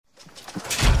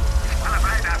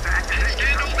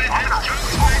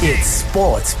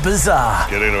Sports Bazaar.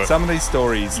 Get into it. Some of these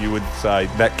stories you would say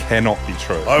that cannot be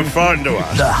true. I'm frightened to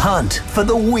ask. The hunt for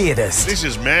the weirdest. This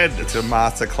is madness. It's a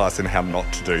masterclass in how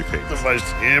not to do things. The most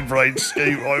harebrained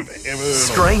scheme I've ever heard of.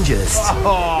 Strangest.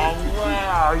 Oh,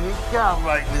 wow. You can't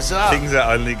make this up. Things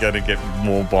are only going to get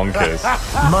more bonkers.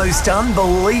 Most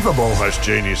unbelievable. Most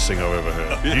genius thing I've ever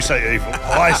heard. You say evil.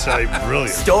 I say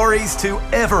brilliant. Stories to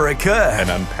ever occur. An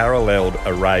unparalleled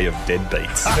array of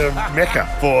deadbeats. A mecca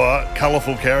for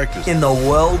colourful characters. In the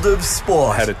world of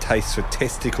sport. Had a taste for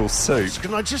testicle soup.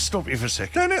 Can I just stop you for a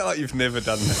second? Don't act like you've never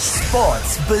done this.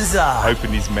 Sports Bazaar.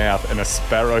 Opened his mouth and a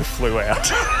sparrow flew out.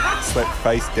 Slept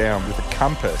face down with a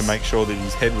compass to make sure that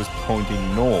his head was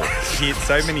pointing north. He hit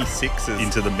so many sixes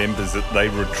into the members that they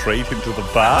retreat into the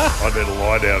bar. I better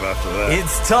lie down after that.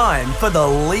 It's time for the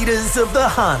leaders of the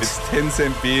hunt. It's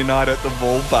 10-cent beer night at the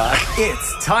ballpark.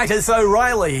 It's Titus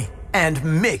O'Reilly and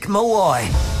Mick Malloy.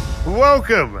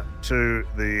 Welcome to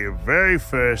the very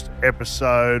first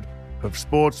episode of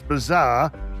Sports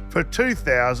Bazaar for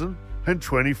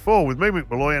 2024 with me, Mick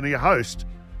Malloy, and your host,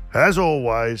 as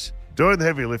always, doing the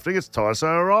heavy lifting. It's Titus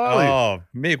O'Reilly. Oh,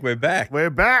 Mick, we're back. We're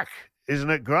back.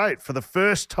 Isn't it great? For the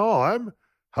first time,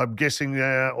 I'm guessing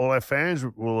all our fans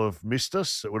will have missed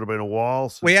us. It would have been a while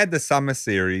since. We had the summer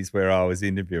series where I was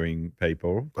interviewing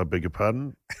people. I beg your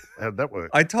pardon. How'd that work?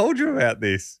 I told you about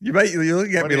this. You're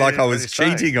looking at What me are like you- I what was are you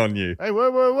saying? cheating on you. Hey,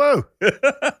 whoa.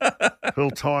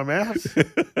 Little time out.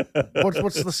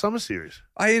 What's the summer series?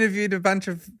 I interviewed a bunch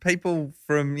of people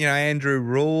from, Andrew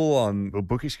Rule on. The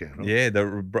bookie scandal. Yeah,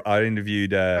 I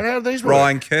interviewed And how did these work?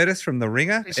 Ryan Curtis from The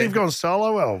Ringer. So you've gone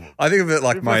solo album. I think of it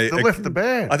like You've left the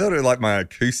band. I thought it was like my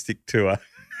acoustic tour.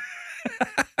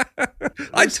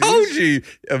 I told you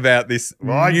about this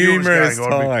I knew it was numerous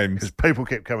going on times. because people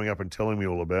kept coming up and telling me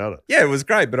all about it. Yeah, it was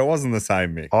great, but it wasn't the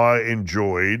same, Mick. I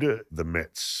enjoyed the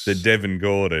Mets. The Devon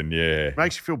Gordon, yeah.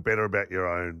 Makes you feel better about your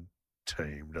own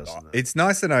team, doesn't it? It's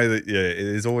nice to know that,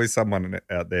 there's always someone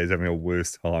out there who's having a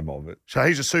worse time of it. So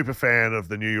he's a super fan of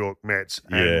the New York Mets.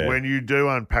 And Yeah. when you do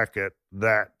unpack it,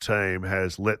 that team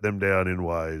has let them down in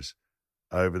ways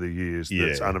over the years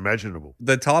that's Yeah. unimaginable.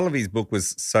 The title of his book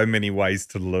was So Many Ways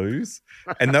to Lose.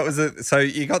 And that was so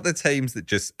you got the teams that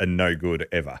just are no good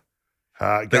ever.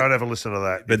 Go and have a listen to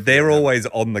that. But they're always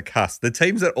on the cusp. The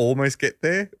teams that almost get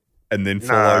there and then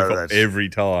fall No, over that's- every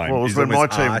time. Well, it was is when my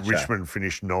almost team, Archer. Richmond,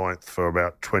 finished 9th for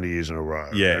about 20 years in a row.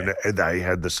 Yeah. And they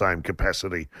had the same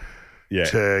capacity Yeah.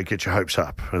 to get your hopes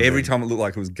up. And Every then- time it looked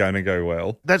like it was going to go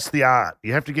well. That's the art.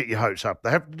 You have to get your hopes up.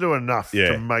 They have to do enough Yeah.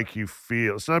 to make you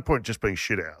feel. It's no point just being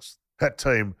shithouse. That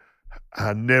team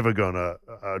are never going to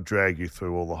drag you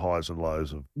through all the highs and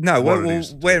lows of No, what well, it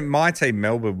is. when my team,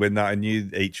 Melbourne, when I knew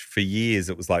each for years,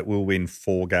 it was like, we'll win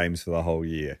 4 games for the whole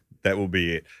year. That will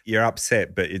be it. You're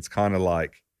upset, but it's kind of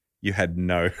like you had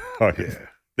no hope. Yeah.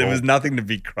 There Well- was nothing to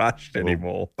be crushed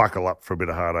anymore. Buckle up for a bit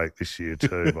of heartache this year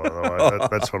too, by the way.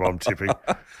 That's what I'm tipping.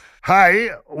 Hey,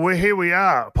 here we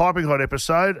are. Piping Hot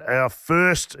episode, our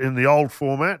first in the old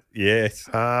format Yes.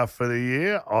 for the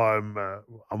year. I'm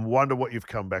wonder what you've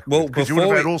come back Well, with. Because you would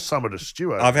before have had we- all summer to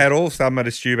stew over. I've had all summer to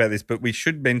stew about this, but we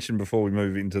should mention before we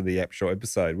move into the App Shot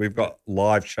episode, we've got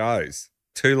live shows.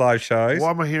 2 live shows. Why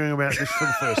am I hearing about this for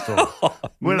the first time?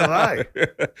 When are they?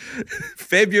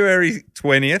 February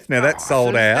 20th. Now, that's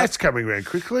sold out. That's coming around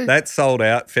quickly. That's sold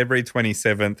out. February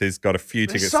 27th has got a few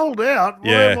They're tickets. sold out.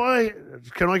 Yeah. Why?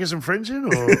 Can I get some friends in?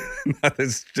 Or? No,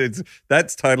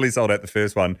 that's totally sold out, the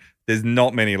first one. There's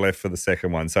not many left for the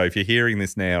second one. So if you're hearing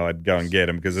this now, I'd go and get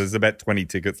them because there's about 20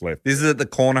 tickets left. This is at the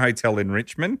Corner Hotel in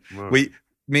Richmond. Right.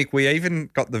 We even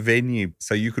got the venue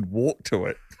so you could walk to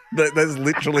it. That's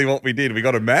literally what we did. We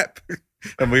got a map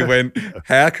and we went,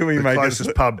 how can we The make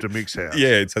closest pub to Mick's house.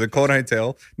 Yeah, so the Corner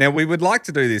Hotel. Now, we would like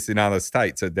to do this in other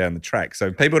states or down the track.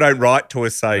 So people don't write to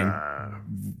us saying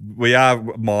we are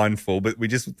mindful, but we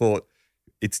just thought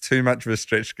it's too much of a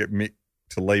stretch to get Mick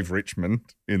to leave Richmond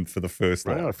for the first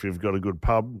Well, one. if you've got a good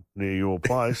pub near your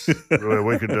place where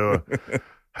we could do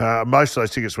most of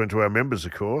those tickets went to our members,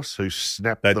 of course, who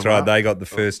snapped That's them right. up. They got the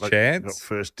first They chance. got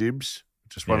first dibs.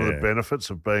 Just one of the Yeah. benefits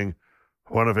of being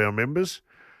one of our members.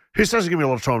 This doesn't give me a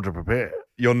lot of time to prepare.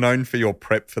 You're known for your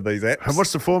prep for these apps. And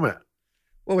what's the format?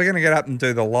 Well, we're going to get up and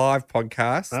do the live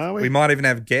podcast. Are we? We might even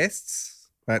have guests.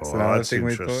 That's another that's thing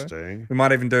we thought. interesting. We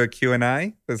might even do a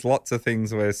Q&A. There's lots of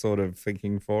things we're sort of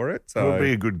thinking for it. Who will So,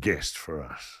 be a good guest for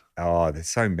us? oh, there's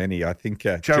so many. I think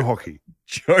Joe Hockey.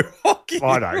 Joe Hockey.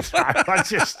 I don't know. I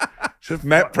just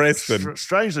Matt Preston.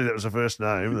 Strangely, that was the first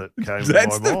name that came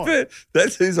That's to my mind.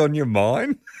 that's who's on your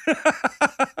mind.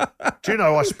 Do you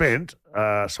know I spent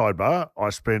sidebar? I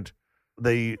spent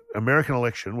the American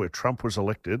election where Trump was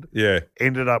elected Yeah.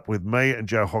 ended up with me and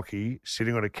Joe Hockey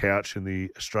sitting on a couch in the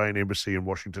Australian Embassy in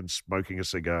Washington smoking a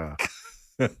cigar.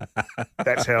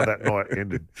 That's how that night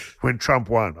ended. When Trump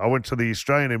won, I went to the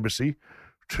Australian Embassy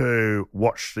to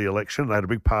watch the election. They had a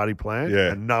big party planned,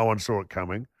 and no one saw it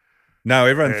coming. No,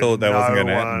 everyone And thought that wasn't going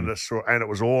to No happen. one saw, and it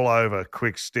was all over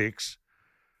quick sticks.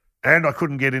 And I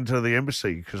couldn't get into the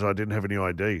embassy because I didn't have any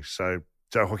ID. So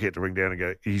Joe Hockey had to ring down and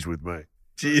go, he's with me.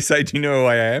 Did you say, do you know who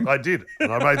I am? I did.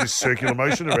 And I made this circular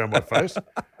motion around my face.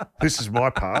 This is my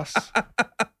pass.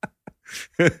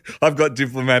 I've got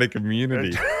diplomatic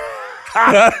immunity.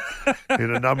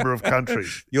 In a number of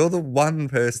countries. You're the one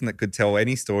person that could tell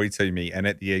any story to me and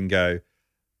at the end go,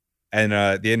 and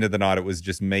at the end of the night, it was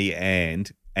just me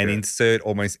and insert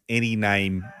almost any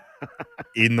name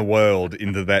in the world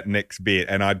into that next bit.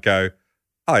 And I'd go,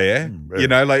 oh, yeah. You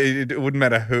know, like it wouldn't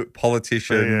matter who,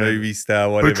 politician, movie star,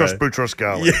 whatever. Boutros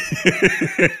Ghali.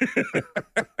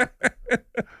 Yeah.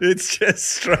 It's just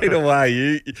straight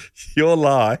away, your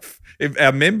life. If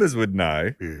our members would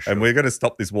know, and we're going to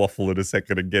stop this waffle in a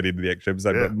second and get into the actual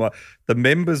episode, but the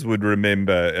members would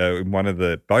remember in one of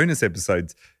the bonus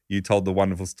episodes, you told the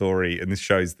wonderful story, and this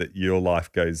shows that your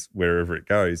life goes wherever it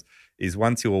goes, is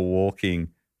once you were walking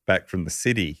back from the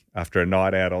city after a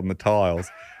night out on the tiles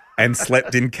and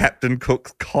slept in Captain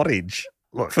Cook's cottage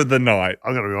for the night.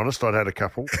 I'm going to be honest, I'd had a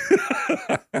couple.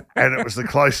 And it was the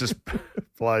closest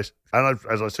place. And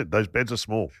as I said, those beds are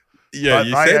small. Yeah, but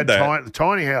you they said had that.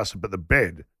 Tiny house, but the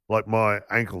bed, like my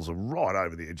ankles are right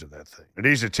over the edge of that thing. And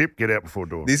here's a tip, get out before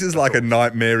dawn. This is like a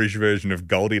nightmarish version of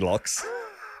Goldilocks.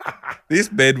 This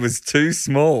bed was too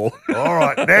small. All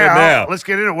right, now let's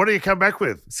get in it. What do you come back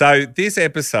with? So this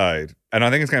episode, and I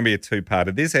think it's going to be a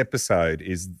two-parter, this episode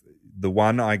is the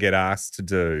one I get asked to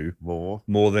do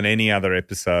more than any other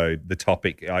episode. The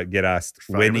topic I get asked,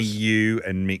 when are you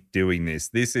and Mick doing this?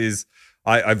 This is,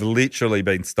 I've literally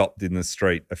been stopped in the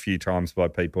street a few times by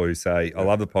people who say, I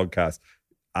love the podcast.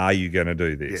 Are you going to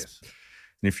do this? Yes.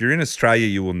 And if you're in Australia,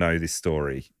 you will know this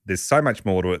story. There's so much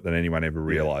more to it than anyone ever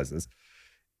realises.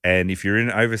 And if you're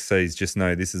in overseas, just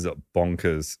know this is a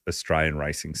bonkers Australian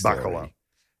racing story. Buckle up.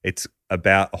 It's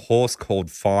about a horse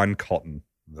called Fine Cotton.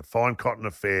 The Fine Cotton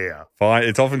Affair.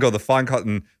 It's often called the Fine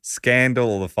Cotton Scandal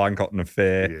or the Fine Cotton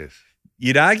Affair. Yes.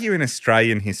 You'd argue in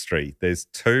Australian history, there's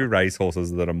two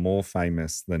racehorses that are more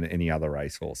famous than any other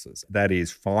racehorses. That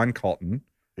is Fine Cotton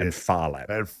and Phar Lap.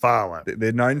 And Phar Lap.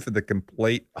 They're known for the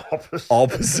complete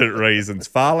opposite reasons.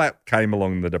 Phar Lap came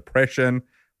along in the Depression,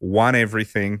 won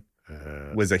everything,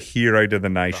 was a hero to the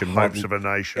nation. The hopes of a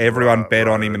nation. Everyone bet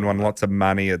on him and won lots of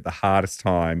money at the hardest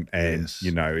time and,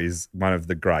 you know, is one of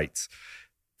the greats.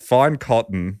 Fine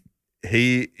Cotton,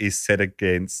 he is set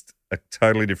against a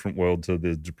totally different world to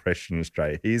the Depression in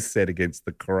Australia. He's set against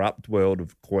the corrupt world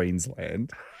of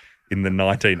Queensland in the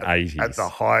 1980s. At the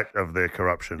height of their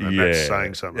corruption. And that's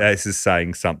saying something. This is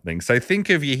saying something. So think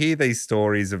of, you hear these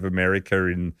stories of America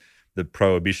in the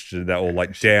Prohibition or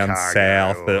like down Chicago,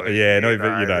 south.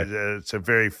 It's a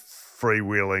very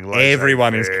freewheeling.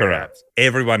 Everyone is corrupt.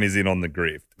 Everyone is in on the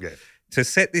grift. Yeah. To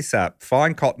set this up,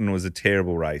 Fine Cotton was a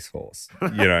terrible racehorse,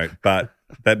 but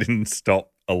that didn't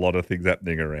stop a lot of things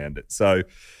happening around it. So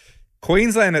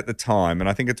Queensland at the time, and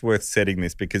I think it's worth setting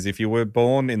this because if you were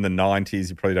born in the 90s,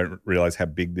 you probably don't realise how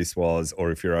big this was,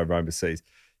 or if you're over overseas.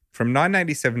 From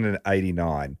 1987 to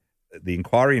 89, the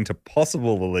inquiry into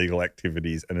possible illegal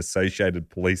activities and associated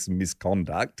police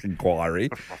misconduct inquiry,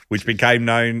 which became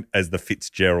known as the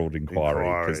Fitzgerald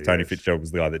inquiry because Tony Fitzgerald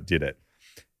was the guy that did it.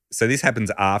 So this happens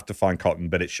after Fine Cotton,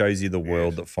 but it shows you the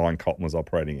world that Fine Cotton was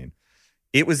operating in.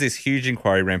 It was this huge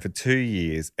inquiry, ran for 2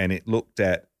 years, and it looked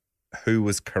at who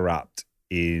was corrupt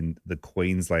in the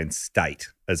Queensland state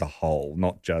as a whole,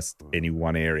 not just any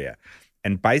one area,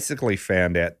 and basically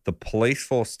found out the police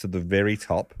force to the very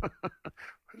top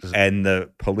and the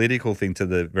political thing to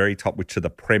the very top, which to the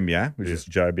premier, which is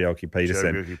Joe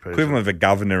Bjelke-Petersen, equivalent of a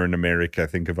governor in America,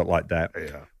 think of it like that,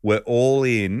 were all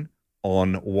in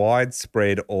on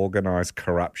widespread organised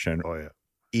corruption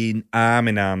in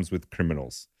arms with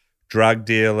criminals, drug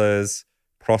dealers,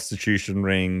 prostitution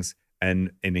rings, and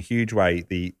in a huge way,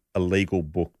 the illegal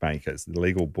bookmakers, the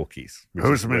legal bookies. Who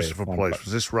was the Minister for Police?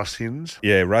 Was this Russ Hinds?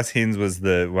 Yeah, Russ Hinds was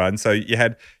the one. So you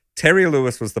had Terry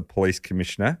Lewis was the police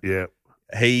commissioner. Yeah.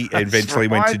 He eventually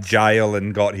went to jail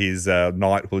and got his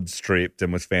knighthood stripped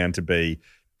and was found to be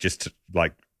just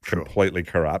like completely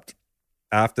corrupt.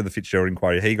 After the Fitzgerald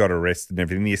inquiry, he got arrested and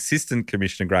everything. The assistant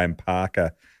commissioner, Graham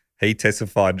Parker, he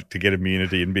testified to get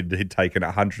immunity and admitted he'd taken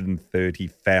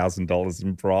 $130,000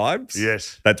 in bribes.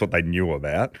 Yes. That's what they knew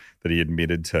about, that he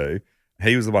admitted to.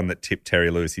 He was the one that tipped Terry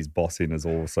Lewis, his boss, in as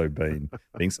also being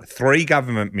things. 3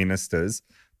 government ministers,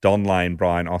 Don Lane,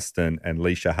 Brian Austin, and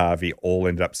Leisha Harvey, all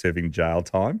ended up serving jail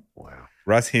time. Wow.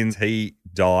 Russ Hinds, he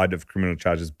died of criminal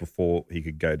charges before he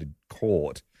could go to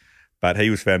court, but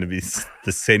he was found to be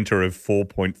the centre of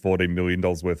 $4.14 million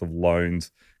worth of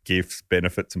loans, gifts,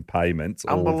 benefits, and payments,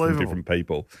 all from different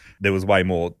people. There was way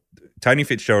more. Tony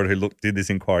Fitzgerald, who did this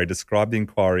inquiry, described the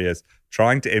inquiry as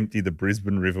trying to empty the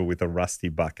Brisbane River with a rusty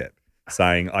bucket,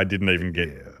 saying, I didn't even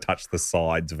touch the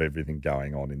sides of everything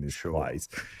going on in this place.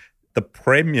 The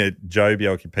Premier, Joe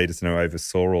Bjelke-Petersen, who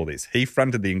oversaw all this, he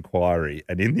fronted the inquiry,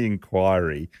 and in the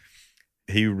inquiry,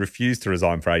 he refused to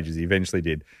resign for ages. He eventually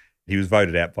did. He was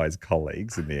voted out by his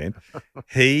colleagues in the end.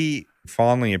 He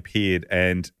finally appeared,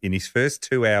 and in his first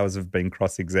 2 hours of being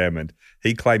cross-examined,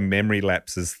 he claimed memory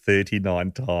lapses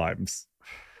 39 times.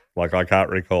 Like, I can't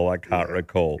recall.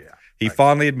 Yeah. He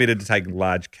finally admitted to taking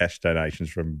large cash donations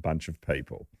from a bunch of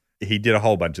people. He did a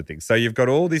whole bunch of things. So you've got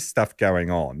all this stuff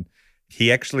going on.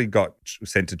 He actually got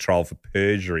sent to trial for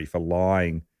perjury for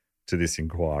lying to this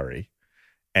inquiry,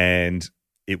 and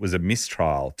it was a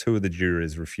mistrial. 2 of the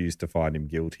jurors refused to find him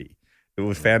guilty. It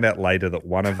was found out later that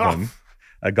one of them,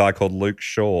 a guy called Luke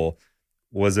Shaw,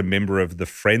 was a member of the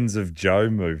Friends of Joe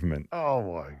movement. Oh,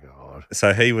 my God.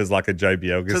 So he was like a Joe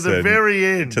Bjelke-Petersen. To the very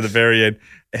end. To the very end.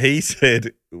 He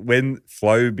said when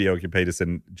Flo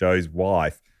Bjelke-Petersen, Joe's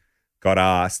wife, got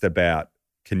asked about,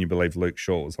 can you believe Luke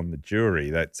Shaw was on the jury?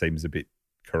 That seems a bit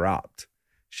corrupt.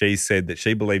 She said that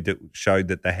she believed it showed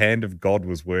that the hand of God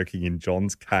was working in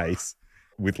John's case,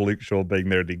 with Luke Shaw being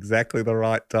there at exactly the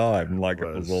right time. Like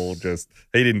it was all just,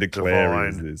 he didn't declare it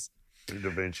was this.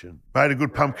 Intervention. Made a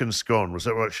good pumpkin scone. Was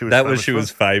that what she was That famous was she for?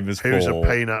 was famous for. He was a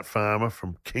peanut farmer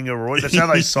from Kingaroy. That's how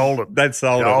they sold it. They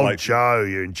sold it. Old like Joe,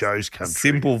 you're in Joe's country.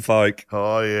 simple folk.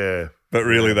 Oh, yeah. But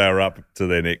really they were up to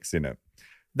their necks in it.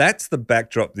 That's the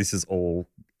backdrop this is all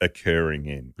occurring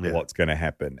in, what's going to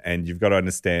happen. And you've got to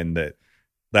understand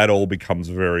that all becomes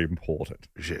very important.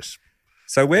 Yes.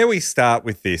 So where we start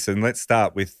with this, and let's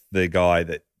start with the guy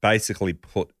that basically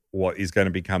put what is going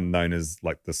to become known as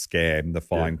like the scam, the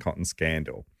Fine Cotton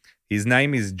scandal. His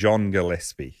name is John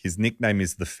Gillespie. His nickname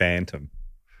is the Phantom.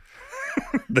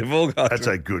 They've all got That's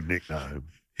a good nickname.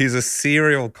 He's a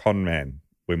serial con man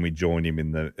when we joined him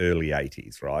in the early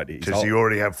 80s, right? Does he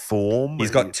already have form?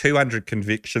 He's got 200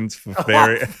 convictions for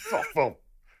various... Well,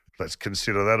 let's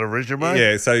consider that a resume.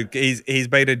 Yeah, so he's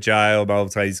been to jail.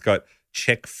 He's got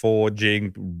check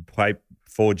forging,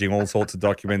 forging all sorts of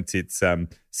documents. It's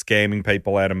scamming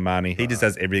people out of money. He just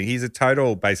does everything. He's a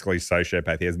total, basically,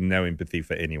 sociopath. He has no empathy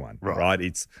for anyone, right?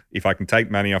 It's if I can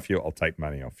take money off you, I'll take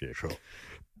money off you. Sure.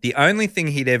 The only thing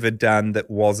he'd ever done that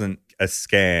wasn't a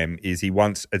scam is he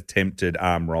once attempted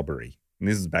armed robbery. And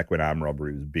this is back when armed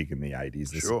robbery was big in the 80s.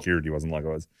 The security wasn't like it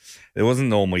was. It wasn't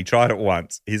normal. He tried it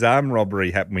once. His armed robbery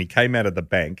happened when he came out of the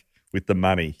bank with the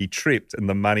money. He tripped and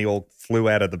the money all flew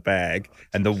out of the bag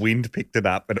and the wind picked it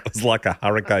up and it was like a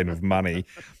hurricane of money.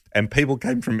 And people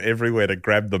came from everywhere to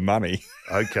grab the money.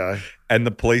 Okay. And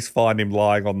the police find him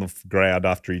lying on the ground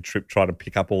after he tripped trying to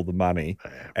pick up all the money.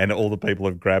 And all the people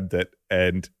have grabbed it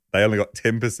and they only got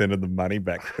 10% of the money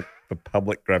back. The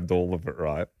public grabbed all of it,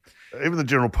 right? Even the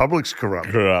general public's corrupt.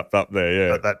 Corrupt up there,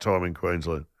 yeah. At that time in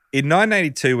Queensland. In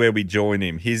 1982, where we join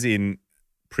him, he's in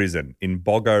prison, in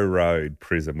Boggo Road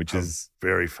Prison, which is...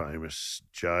 very famous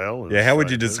jail. Yeah, how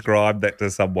would you describe that to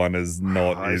someone as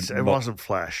not... It wasn't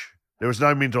flash. There was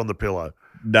no mint on the pillow.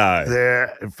 No.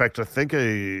 There, in fact, I think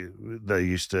they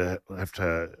used to have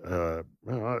to,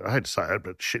 I hate to say it,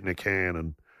 but shit in a can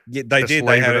and... Yeah, they did.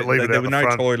 There were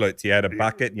no toilets. You had a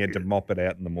bucket and you had to mop it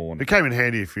out in the morning. It came in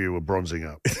handy if you were bronzing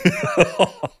up,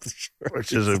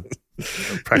 which is a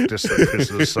practice that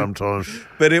prisoners sometimes.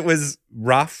 But it was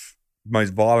rough,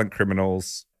 most violent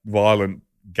criminals, violent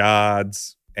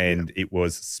guards, and it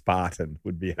was Spartan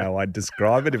would be how I'd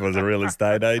describe it if I was a real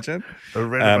estate agent. A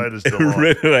renovator's delight. A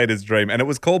renovator's dream. And it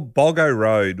was called Boggo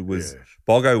Road.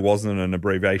 Boggo wasn't an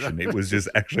abbreviation. It was just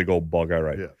actually called Boggo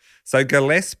Road. Yeah. So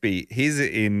Gillespie, he's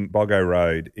in Boggo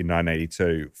Road in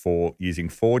 1982 for using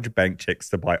forged bank checks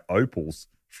to buy opals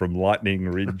from Lightning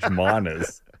Ridge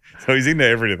miners. So he's into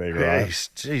everything,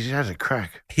 right? He has a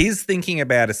crack. He's thinking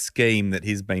about a scheme that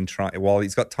he's been trying, while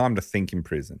he's got time to think in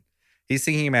prison. He's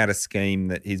thinking about a scheme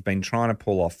that he's been trying to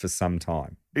pull off for some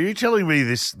time. Are you telling me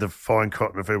the Fine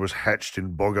Cotton affair was hatched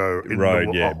in Boggo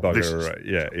Road?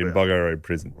 In Boggo Road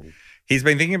Prison. He's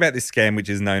been thinking about this scam, which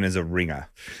is known as a ringer.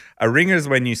 A ringer is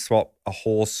when you swap a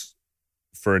horse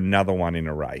for another one in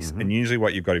a race. Mm-hmm. And usually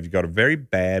what you've got a very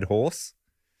bad horse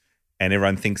and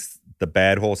everyone thinks the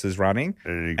bad horse is running,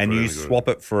 and you swap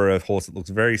it for a horse that looks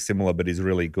very similar but is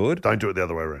really good. Don't do it the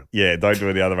other way around. Yeah, don't do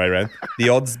it the other way around. The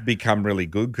odds become really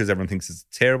good because everyone thinks it's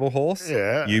a terrible horse.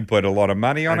 Yeah. You put a lot of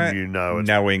money on And it, you know it's-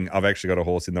 knowing I've actually got a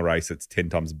horse in the race that's 10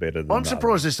 times better than I'm the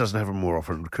surprised this doesn't happen more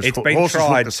often because It's been horses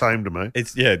tried. look the same to me. other.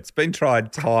 It's been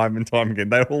tried time and time again.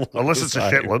 They all look Unless the it's a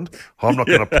same. Shetland, I'm not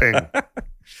going to ping.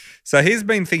 So he's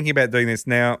been thinking about doing this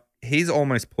now. He's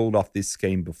almost pulled off this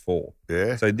scheme before.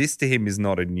 Yeah. So this to him is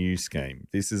not a new scheme.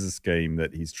 This is a scheme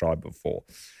that he's tried before.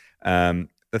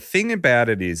 The thing about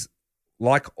it is,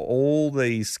 like all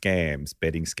these scams,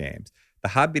 betting scams, the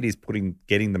hard bit is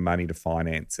getting the money to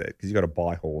finance it because you've got to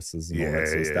buy horses and all that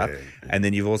sort of stuff. Yeah. And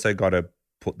then you've also got to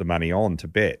put the money on to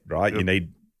bet, right? Yep. You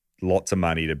need lots of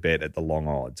money to bet at the long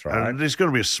odds, right? And there's going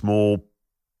to be a small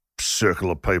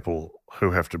circle of people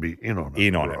who have to be in on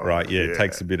it. Right? Yeah, it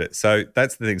takes a bit of. So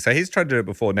that's the thing. So he's tried to do it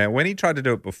before. Now, when he tried to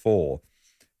do it before,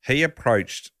 he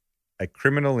approached a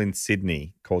criminal in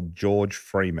Sydney called George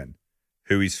Freeman,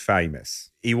 who is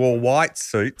famous. He wore white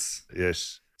suits,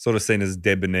 Yes. sort of seen as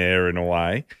debonair in a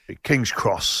way. King's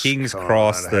Cross. King's kind,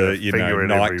 Cross, had a the finger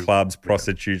in every- nightclubs,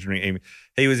 prostitution.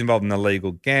 He was involved in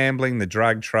illegal gambling, the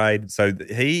drug trade. So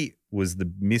he was the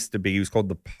Mr. Big. He was called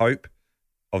the Pope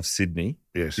of Sydney.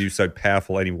 Yes. He was so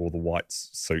powerful and he wore the white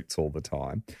suits all the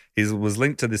time. He was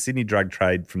linked to the Sydney drug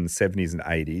trade from the 70s and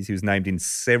 80s. He was named in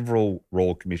several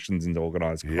royal commissions into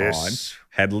organised crime. Yes.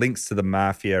 Had links to the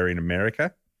mafia in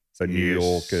America, so New Yes.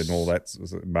 York and all that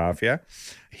sort of mafia.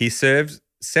 He served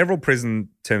several prison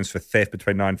terms for theft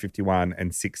between 1951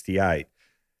 and 68.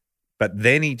 But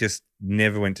then he just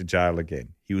never went to jail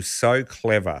again. He was so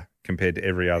clever compared to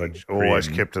every other Always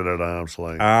crime. kept it at arm's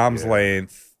length. Arm's Yeah.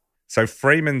 length. So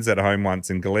Freeman's at home once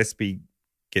and Gillespie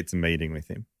gets a meeting with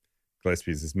him.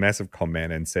 Gillespie's this massive con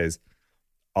man and says,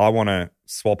 I want to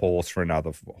swap a horse for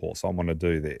another horse. I want to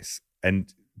do this.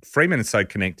 And Freeman is so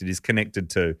connected. He's connected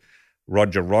to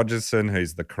Roger Rogerson,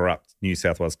 who's the corrupt New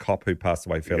South Wales cop who passed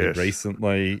away fairly Yes.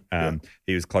 recently.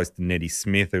 He was close to Nettie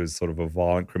Smith, who was sort of a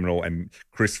violent criminal, and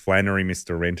Chris Flannery,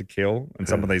 Mr. Rent-A-Kill. And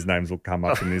some of these names will come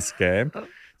up in this scam.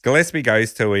 Gillespie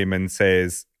goes to him and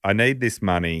says, I need this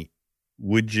money.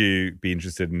 Would you be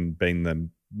interested in being the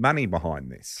money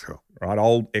behind this? Sure. Right?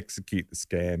 I'll execute the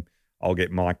scam. I'll get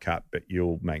my cut, but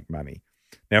you'll make money.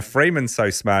 Now, Freeman's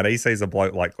so smart. He sees a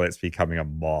bloke like Gillespie coming a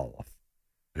mile off.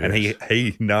 And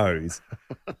he knows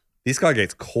this guy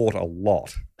gets caught a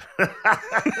lot.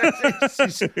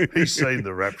 He's seen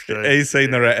the rap sheet. He's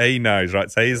seen he knows,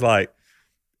 right? So he's like,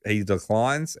 he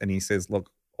declines and he says, look,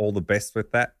 all the best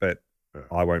with that, but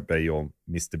I won't be your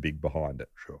Mr. Big behind it.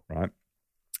 Sure. Right?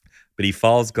 But he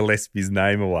files Gillespie's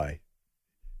name away.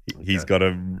 He's got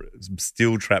a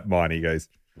steel trap mine. He goes,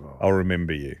 I'll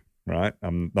remember you, right?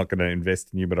 I'm not going to invest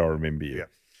in you, but I'll remember you. Yeah.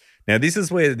 Now, this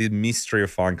is where the mystery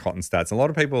of fine cotton starts. A lot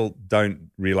of people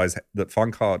don't realise that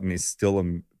fine cotton is still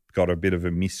got a bit of a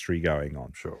mystery going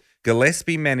on. Sure.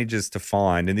 Gillespie manages to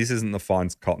find, and this isn't the fine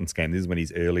cotton scam, this is when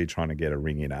he's early trying to get a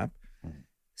ring in up.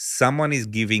 Someone is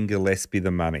giving Gillespie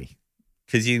the money.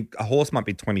 Because a horse might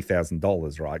be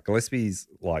 $20,000, right? Gillespie's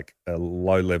like a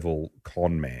low-level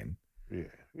con man. Yeah.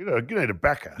 You need a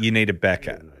backer. You need a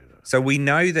backer. So we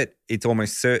know that it's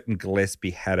almost certain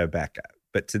Gillespie had a backer.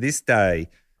 But to this day,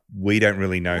 we don't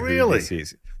really know who this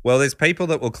is. Well, there's people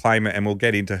that will claim it, and we'll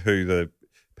get into who the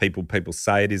people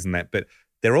say it is and that, but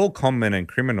they're all con men and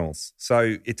criminals.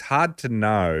 So it's hard to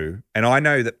know. And I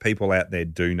know that people out there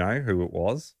do know who it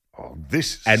was. Oh,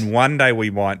 And one day we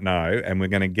might know, and we're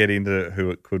going to get into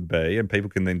who it could be, and people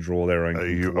can then draw their own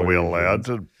conclusions. Are we allowed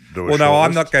to do a Well, no,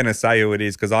 I'm shortlist? not going to say who it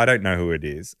is because I don't know who it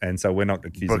is, and so we're not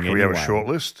accusing But can we anyone. have a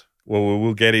shortlist? Well,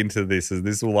 we'll get into this as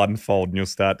this will unfold, and you'll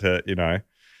start to,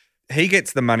 He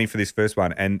gets the money for this first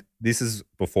one, and this is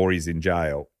before he's in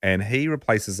jail, and he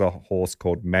replaces a horse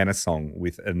called Manasong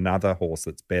with another horse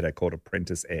that's better called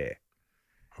Apprentice Air.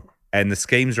 And the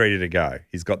scheme's ready to go.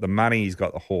 He's got the money, he's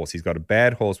got the horse. He's got a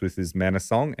bad horse with his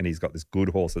Manasong, and he's got this good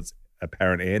horse that's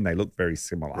Apparent Air, and they look very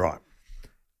similar. Right.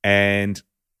 And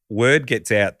word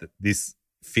gets out that this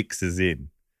fixes in.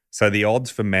 So the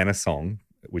odds for Manasong,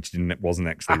 which wasn't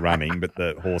actually running, but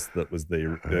the horse that was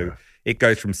it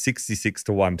goes from 66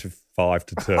 to 1 to 5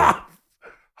 to 2.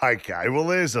 Okay, well,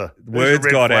 there's a Word's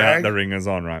red got flag. out, the ringer's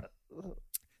on, right?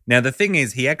 Now, the thing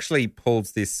is, he actually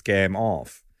pulls this scam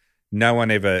off. No one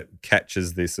ever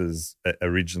catches this as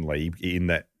originally in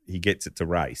that he gets it to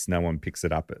race. No one picks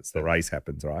it up as the race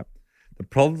happens, right? The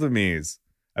problem is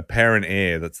Apparent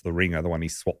Air, that's the ringer, the one he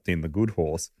swapped in, the good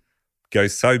horse,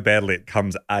 goes so badly it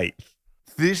comes 8th.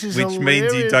 This is which means you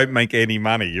hilarious. don't make any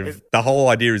money. The whole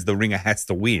idea is the ringer has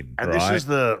to win, And right? this is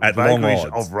the At long vagaries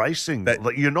odds. of racing. That-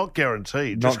 Like, you're not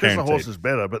guaranteed. Not Just because the horse guaranteed. is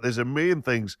better, but there's a million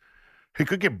things. He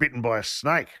could get bitten by a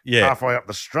snake Yeah. halfway up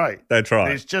the straight. That's right.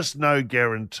 There's just no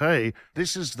guarantee.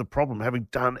 This is the problem, having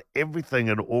done everything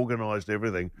and organised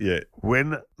everything. Yeah,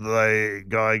 When the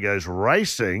guy goes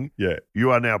racing, yeah. you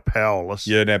are now powerless.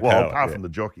 You're now well, powerless, apart yeah. from the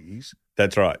jockeys.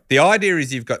 That's right. The idea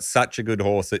is you've got such a good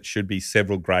horse that should be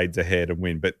several grades ahead and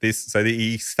win, but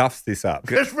he stuffs this up.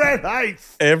 Just ran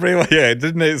eighth. Everyone, yeah,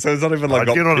 didn't it? So it's not even like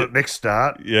Get on it next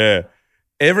start. Yeah,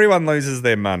 everyone loses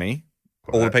their money.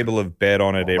 All the Well, people have bet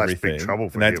on it, well, that's everything. big trouble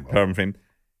for and that's him. a problem for him.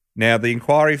 Now, the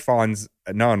inquiry finds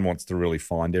no one wants to really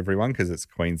find everyone because it's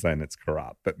Queensland, it's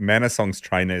corrupt. But Manasong's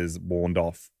trainer is warned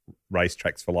off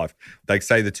racetracks for life. They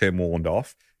say the term warned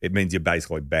off. It means you're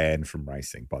basically banned from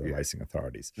racing by the racing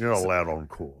authorities. You're not allowed on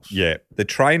course. Yeah. The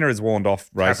trainer is warned off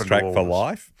Happened to racetrack all for of us.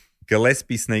 life.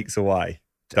 Gillespie sneaks away,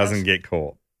 doesn't get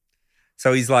caught.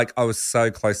 So he's like, I was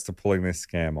so close to pulling this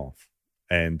scam off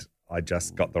and I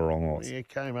just got the wrong horse. Yeah, he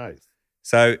came eighth.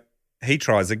 So he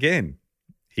tries again.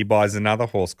 He buys another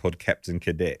horse called Captain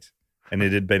Cadet. And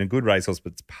it had been a good racehorse,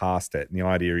 but it's past it. And the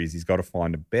idea is he's got to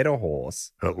find a better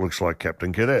horse. It looks like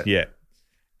Captain Cadet. Yeah.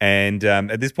 And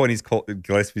at this point,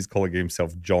 Gillespie's calling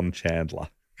himself John Chandler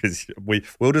because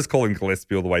we'll just call him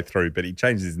Gillespie all the way through, but he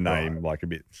changed his name like a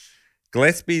bit.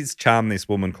 Gillespie's charmed this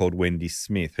woman called Wendy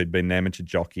Smith, who'd been an amateur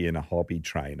jockey and a hobby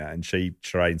trainer, and she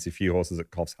trains a few horses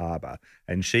at Coffs Harbour.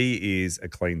 And she is a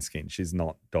clean skin. She's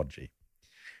not dodgy.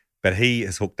 But he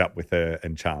has hooked up with her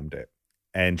and charmed her.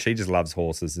 And she just loves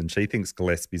horses and she thinks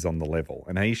Gillespie's on the level.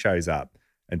 And he shows up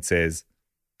and says,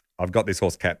 I've got this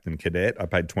horse, Captain Cadet. I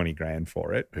paid 20 grand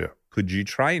for it. Yeah. Could you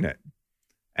train it?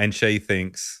 And she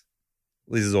thinks,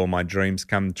 this is all my dreams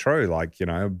come true. Like,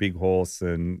 a big horse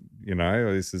and,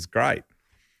 this is great.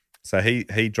 So he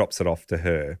drops it off to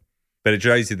her. But it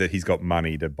shows you that he's got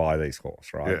money to buy these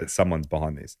horses, right? Yeah. That someone's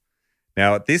behind this.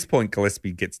 Now, at this point,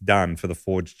 Gillespie gets done for the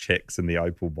forged checks and the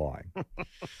opal buying.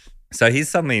 So he's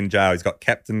suddenly in jail. He's got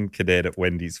Captain Cadet at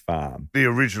Wendy's farm. The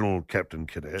original Captain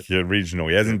Cadet. The original.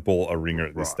 He hasn't bought a ringer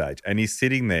at this Right. stage. And he's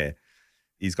sitting there.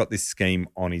 He's got this scheme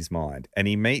on his mind. And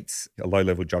he meets a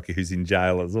low-level jockey who's in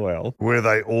jail as well. Where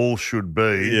they all should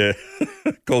be.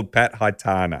 Yeah. Called Pat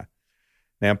Haitana.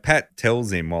 Now, Pat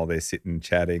tells him while they're sitting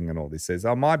chatting and all this, says,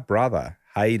 my brother,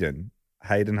 Hayden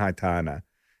Haitana,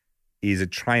 is a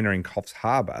trainer in Coffs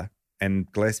Harbour.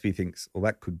 And Gillespie thinks, well,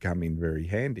 that could come in very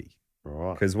handy.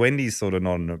 Right. Because Wendy's sort of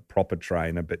not a proper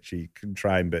trainer, but she can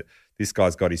train. But this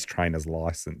guy's got his trainer's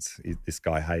license. This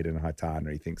guy, Hayden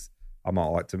Haitana, he thinks, I might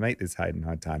like to meet this Hayden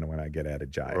Haitana when I get out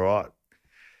of jail. Right.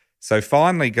 So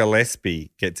finally,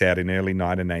 Gillespie gets out in early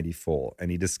 1984 and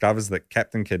he discovers that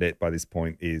Captain Cadet by this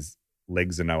point is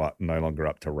legs are no longer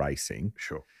up to racing.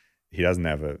 Sure. He doesn't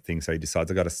have a thing, so he decides,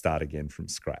 I've got to start again from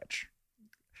scratch.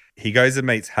 He goes and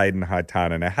meets Hayden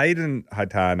Haitana. Now, Hayden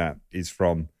Haitana is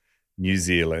from New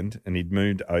Zealand and he'd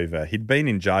moved over. He'd been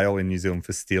in jail in New Zealand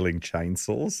for stealing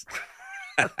chainsaws.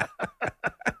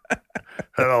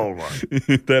 That old one.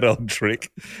 That old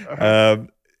trick.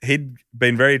 He'd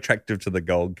been very attractive to the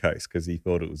Gold Coast because he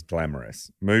thought it was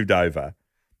glamorous. Moved over.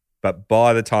 But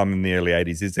by the time in the early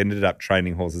 80s, he's ended up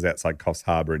training horses outside Coffs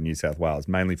Harbour in New South Wales,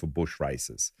 mainly for bush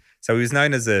races. So he was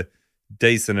known as a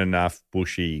decent enough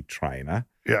bushy trainer.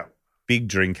 Yeah. Big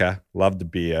drinker, loved a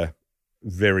beer,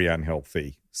 very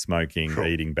unhealthy, smoking, Sure.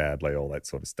 eating badly, all that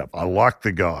sort of stuff. I like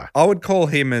the guy. I would call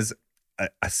him as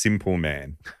a simple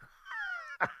man.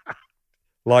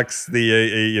 Likes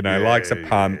likes a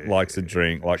punt, likes a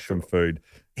drink, likes some food.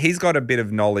 He's got a bit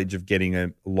of knowledge of getting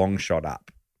a long shot up.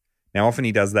 Now, often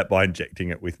he does that by injecting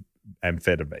it with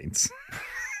amphetamines.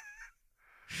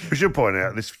 We should point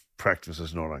out this practice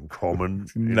is not uncommon.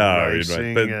 in No,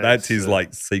 racing. but that's his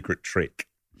It's, secret trick.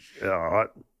 all right.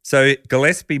 So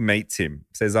Gillespie meets him,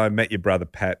 says, I met your brother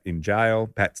Pat in jail.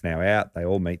 Pat's now out. They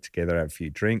all meet together, have a few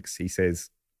drinks. He says,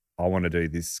 I want to do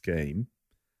this scheme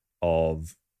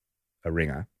of a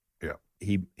ringer. Yeah.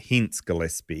 He hints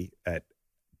Gillespie at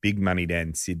big money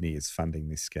down Sydney is funding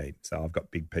this scheme. So I've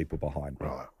got big people behind me.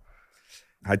 Right.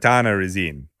 Haitana is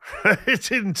in. It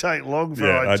didn't take long for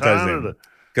Yeah, Haitana to...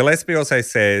 Gillespie also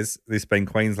says, this being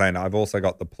Queensland, I've also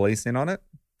got the police in on it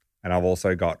and I've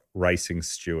also got racing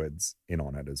stewards in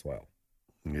on it as well.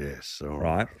 Yes. All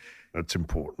Right? That's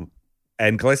important.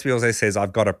 And Gillespie also says,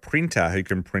 I've got a printer who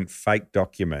can print fake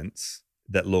documents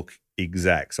that look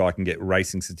exact. So I can get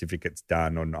racing certificates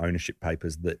done on ownership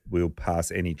papers that will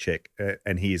pass any check.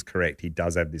 And he is correct. He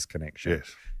does have this connection.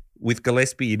 Yes. With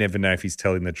Gillespie, you never know if he's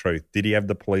telling the truth. Did he have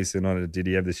the police in on it? Did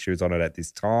he have the stewards on it at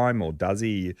this time? Or does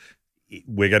he?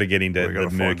 we're going to get into We're gonna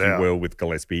the find murky out. world with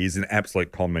Gillespie. He's an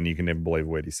absolute conman. You can never believe a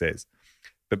word he says.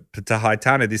 But to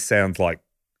Haitana, this sounds like,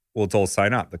 well, it's all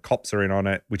sewn up. The cops are in on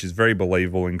it, which is very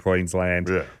believable in Queensland.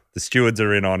 Yeah. The stewards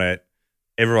are in on it.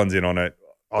 Everyone's in on it.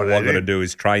 All they're I've got to in. do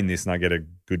is train this and I get a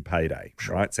good payday,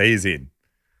 right? So he's in.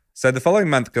 So the following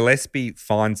month, Gillespie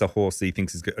finds a horse that he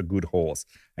thinks is a good horse,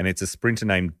 and it's a sprinter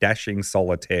named Dashing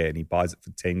Solitaire, and he buys it for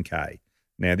 $10K.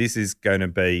 Now, this is going to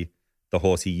be the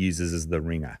horse he uses as the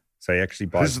ringer. So he actually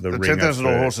buys the ringer $10,000 first,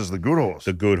 horse is the good horse.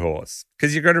 the good horse.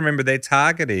 Because you've got to remember, they're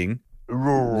targeting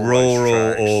rural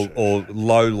rural or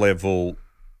low-level,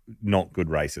 not good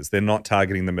races. They're not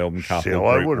targeting the Melbourne Cup See, or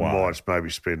I Group wouldn't 1. mind maybe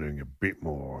spending a bit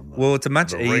more on that. Well, it's a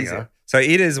much the easier. ringer. So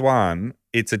it is one.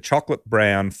 It's a chocolate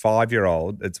brown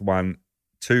 5-year-old. It's won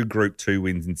 2 Group 2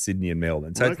 wins in Sydney and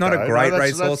Melbourne. So it's not a Okay. great No,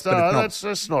 that's- racehorse, but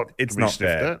that's not. it's to be not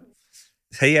sniffed bad. at.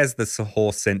 he has the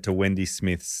horse sent to Wendy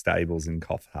Smith's stables in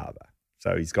Coff Harbour.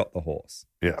 So he's got the horse.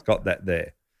 Yeah. He's got that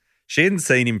there. She hadn't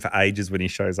seen him for ages when he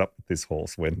shows up with this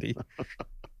horse, Wendy.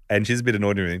 And she's a bit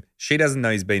annoyed with him. She doesn't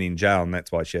know he's been in jail, and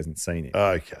that's why she hasn't seen him.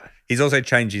 Okay. He's also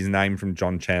changed his name from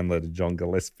John Chandler to John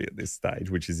Gillespie at this stage,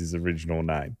 which is his original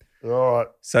name. All right.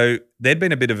 So there'd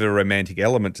been a bit of a romantic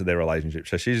element to their relationship.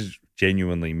 So she's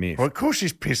genuinely miffed. Well, of course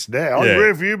she's pissed now. Yeah. Where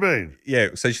have you been? Yeah.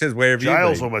 So she says, "Where have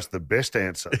Jail's you been?" almost the best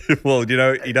answer. Well, you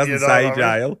know, he doesn't You know say what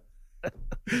I mean?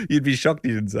 jail. You'd be shocked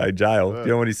he didn't say jail. Do you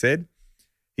know what he said?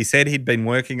 He said he'd been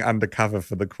working undercover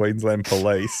for the Queensland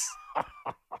Police,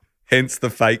 hence the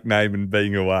fake name and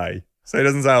being away. So he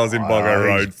doesn't say I was in Boggo Oh,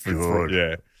 Road he's for good.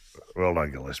 yeah. Well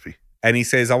done, Gillespie. And he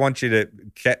says, I want you to,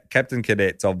 Captain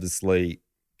Cadet's obviously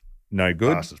no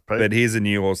good, Fastest Pete. but here's a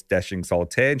new horse, Dashing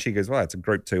Solitaire. And she goes, well, it's a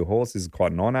Group 2 horse. This is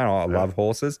quite an honour. I love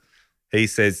horses. He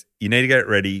says, you need to get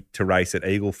ready to race at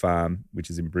Eagle Farm, which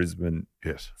is in Brisbane,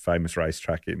 Yes. famous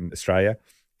racetrack in Australia,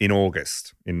 in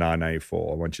August in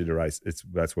 1984. I want you to race.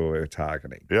 That's where we're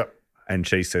targeting. Yep. And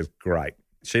she says, great.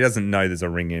 She doesn't know there's a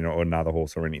ring in or another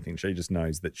horse or anything. She just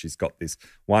knows that she's got this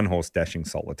one horse, Dashing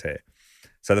Solitaire.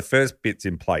 So the first bit's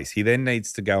in place. He then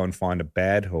needs to go and find a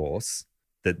bad horse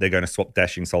that they're going to swap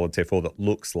Dashing Solitaire for that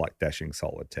looks like Dashing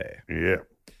Solitaire. Yeah.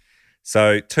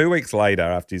 So 2 weeks later,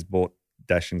 after he's bought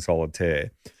Dashing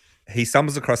Solitaire, he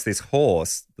stumbles across this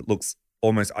horse that looks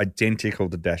almost identical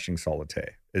to Dashing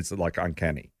Solitaire. It's like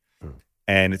uncanny.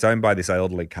 And it's owned by this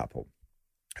elderly couple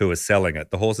who are selling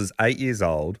it. The horse is 8 years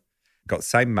old, got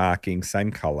same marking, same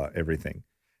colour, everything.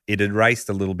 It had raced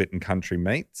a little bit in country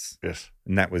meets, Yes.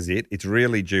 and that was it. It's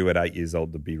really due at 8 years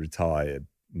old to be retired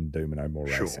and do no more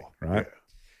Sure. racing, right? Yeah.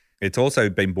 It's also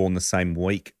been born the same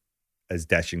week as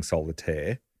Dashing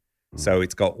Solitaire. So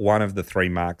it's got one of the 3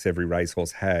 marks every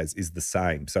racehorse has is the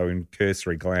same. So in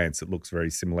cursory glance, it looks very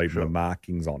similar, even Sure. the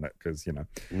markings on it, because, you know.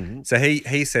 Mm-hmm. So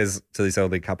he says to this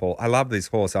elderly couple, I love this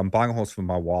horse. I'm buying a horse for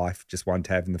my wife, just one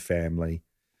to have in the family.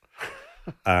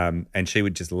 And she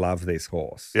would just love this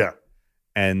horse. Yeah.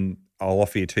 And I'll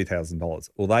offer you $2,000.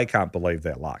 Well, they can't believe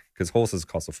their luck because horses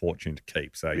cost a fortune to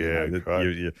keep. So, Yeah,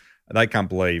 great. they can't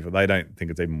believe, they don't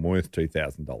think it's even worth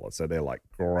 $2,000. So they're like,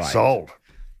 great. Sold.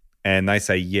 And they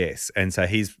say yes. And so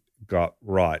he's got,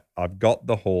 right, I've got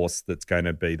the horse that's going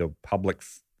to be the public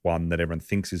one that everyone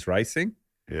thinks is racing.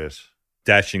 Yes.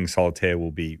 Dashing Solitaire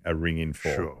will be a ring in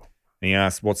for. Sure. And he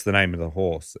asks, what's the name of the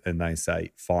horse? And they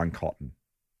say, Fine Cotton.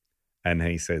 And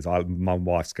he says, my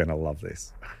wife's going to love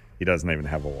this. He doesn't even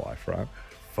have a wife, right?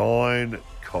 Fine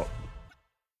cotton.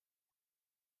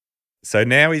 So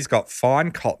now he's got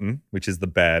Fine Cotton, which is the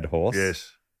bad horse.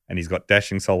 Yes. And he's got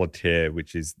Dashing Solitaire,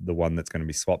 which is the one that's going to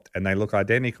be swapped. And they look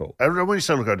identical. And when you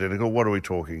say look identical, what are we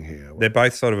talking here? They're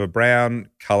both sort of a brown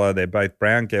colour. They're both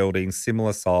brown geldings,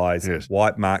 similar size, Yes.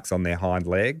 white marks on their hind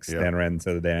legs, Yep. down around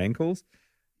sort of their ankles.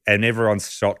 And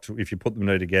everyone's shocked. If you put them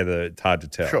two together, it's hard to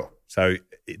tell. Sure. So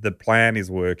the plan is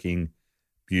working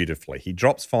beautifully. He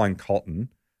drops Fine Cotton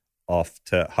off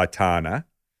to Haitana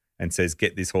and says,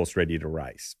 get this horse ready to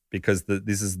race because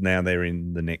this is now they're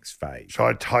in the next phase.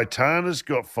 So Titana's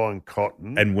got Fine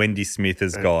Cotton. And Wendy Smith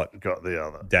has and got the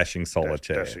other. Dashing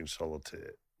Solitaire Dashing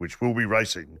Solitaire, which will be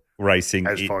racing racing.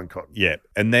 as Fine Cotton. Yeah.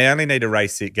 And they only need to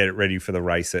race it, get it ready for the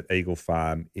race at Eagle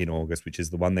Farm in August, which is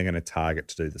the one they're going to target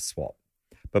to do the swap.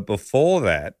 But before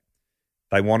that,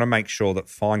 they want to make sure that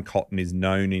Fine Cotton is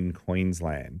known in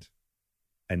Queensland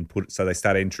and so they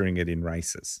start entering it in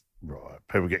races. Right.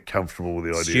 People get comfortable with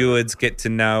the idea. Stewards get to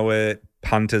know it,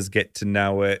 punters get to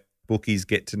know it, bookies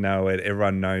get to know it.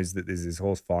 Everyone knows that there's this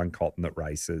horse Fine Cotton that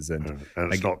races And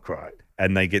it's not great.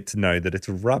 and they get to know that it's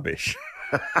rubbish.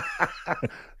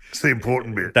 It's the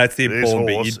important bit. That's the This important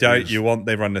bit. horse You want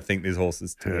everyone to think this horse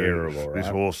is terrible, right? This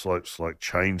horse looks like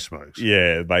chain smokes.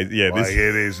 Yeah, Like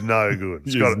it is no good.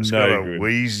 It's got a good.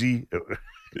 wheezy.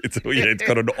 It's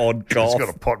got an odd cough. It's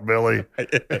got a pot belly.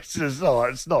 It's just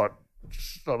it's not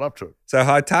up to it. So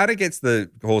Haitana gets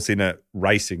the horse in a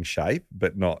racing shape,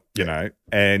 but not, you know,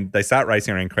 and they start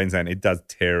racing around Queensland. It does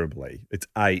terribly. It's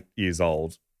 8 years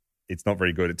old. It's not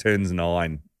very good. It turns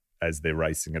 9 as they're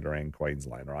racing it around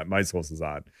Queensland, right? Most horses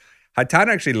aren't. Haitana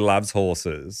actually loves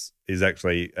horses, is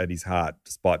actually at his heart,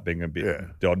 despite being a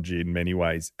bit dodgy in many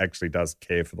ways, actually does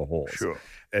care for the horse. Sure.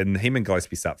 And him and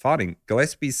Gillespie start fighting.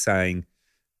 Gillespie's saying,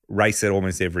 race it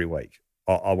almost every week.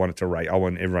 I want it to race. I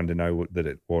want everyone to know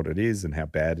what it is and how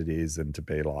bad it is, and to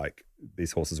be like,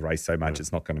 this horse has raced so much,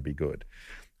 it's not going to be good.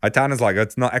 Haitana's like,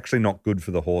 it's not good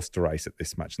for the horse to race it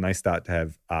this much. And they start to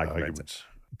have arguments.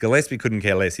 Gillespie couldn't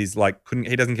care less. He's like,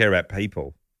 he doesn't care about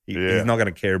people. He's not going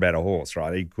to care about a horse,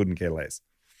 right? He couldn't care less.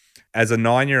 As a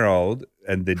 9-year-old,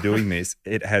 and they're doing this,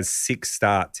 it has 6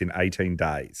 starts in 18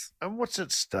 days. And what's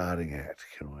it starting at?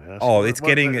 Can I ask? Oh, it's out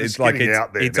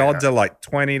there its now. odds are like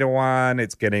 20 to 1.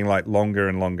 It's getting like longer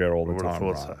and longer all the time.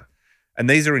 Right? So. And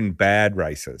these are in bad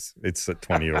races. It's at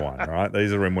 20 to 1, right?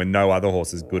 These are in when no other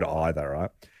horse is good either, right?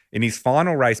 In his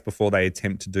final race before they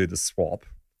attempt to do the swap,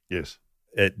 yes,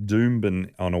 at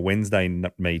Doomben on a Wednesday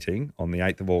meeting on the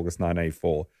 8th of August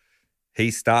 1984, he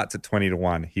starts at 20 to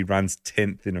 1. He runs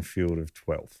 10th in a field of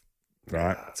 12,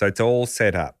 right? Yeah. So it's all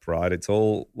set up, right? It's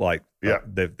all like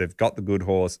they've got the good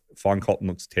horse. Fine Cotton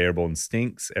looks terrible and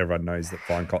stinks. Everyone knows that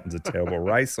Fine Cotton's a terrible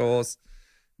racehorse.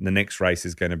 And the next race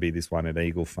is going to be this one at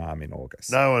Eagle Farm in August.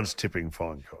 No one's tipping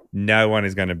Fine Cotton. No one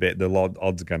is going to bet. The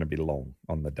odds are going to be long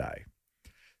on the day.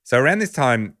 So around this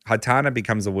time, Haitana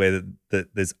becomes aware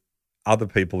that there's other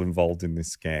people involved in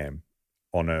this scam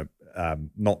on a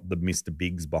not the Mr.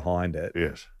 Biggs behind it,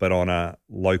 yes, but on a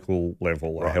local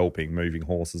level, right, helping, moving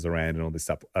horses around and all this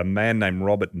stuff. A man named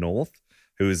Robert North,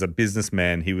 who is a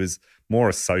businessman, he was more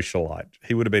a socialite.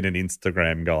 He would have been an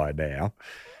Instagram guy now.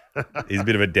 He's a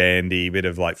bit of a dandy, a bit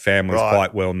of like family's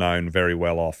quite well known, very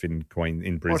well off in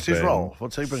Brisbane. What's his role?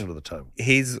 What's he bringing to the table?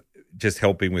 He's just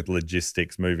helping with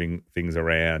logistics, moving things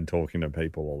around, talking to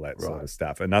people, all that sort of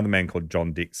stuff. Another man called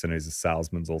John Dixon, who's a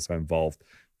salesman, is also involved,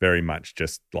 very much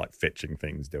just like fetching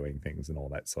things, doing things and all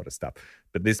that sort of stuff.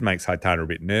 But this makes Haitana a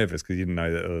bit nervous because you didn't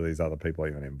know that all these other people are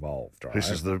even involved, right? This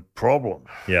is the problem.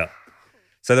 Yeah.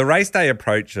 So the race day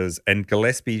approaches and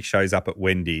Gillespie shows up at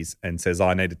Wendy's and says,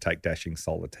 I need to take Dashing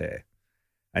Solitaire.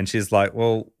 And she's like,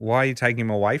 well, why are you taking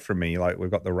him away from me? Like,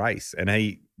 we've got the race. And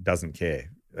he doesn't care.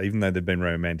 Even though they've been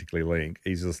romantically linked,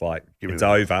 he's just like, it's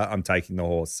over. I'm taking the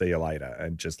horse. See you later.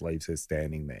 And just leaves her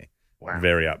standing there. Wow.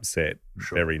 Very upset,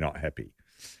 very not happy.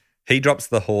 He drops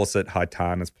the horse at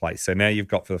Haitana's place. So now you've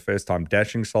got, for the first time,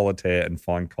 Dashing Solitaire and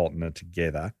Fine Cotton are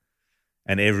together.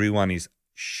 And everyone is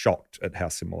shocked at how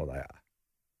similar they are.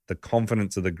 The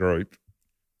confidence of the group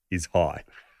is high.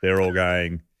 They're all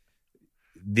going,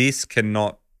 this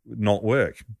cannot not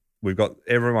work. We've got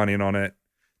everyone in on it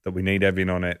that we need to have in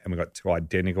on it, and we've got 2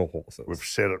 identical horses. We've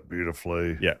set it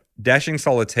beautifully. Yeah. Dashing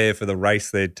Solitaire for the race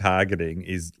they're targeting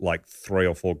is like 3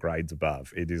 or 4 grades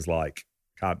above. It is like,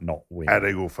 can't not win. At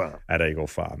Eagle Farm. At Eagle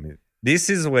Farm. This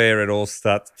is where it all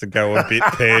starts to go a bit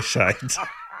pear-shaped.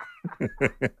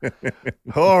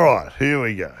 All right, here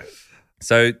we go.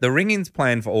 So the ring-in's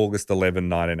planned for August 11,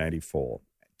 1984.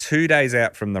 2 days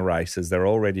out from the races, they're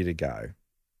all ready to go.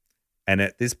 And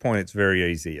at this point, it's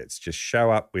very easy. It's just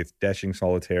show up with Dashing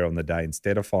Solitaire on the day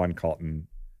instead of Fine Cotton,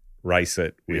 race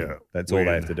it, win. Yeah, that's all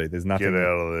they have to do. There's nothing. Get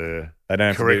out of there. They don't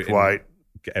have correct to do weight.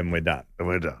 And we're done. And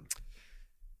we're done.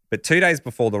 But 2 days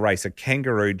before the race, a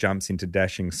kangaroo jumps into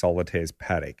Dashing Solitaire's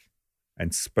paddock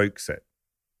and spooks it.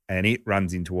 And it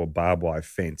runs into a barbed wire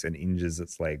fence and injures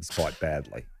its legs quite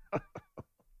badly.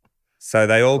 So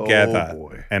they all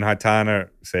gather, and Haitana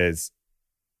says,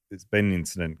 there's been an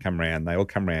incident, come around. They all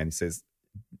come around. He says,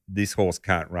 this horse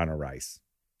can't run a race.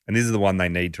 And this is the one they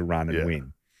need to run and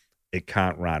win. It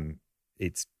can't run.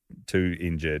 It's too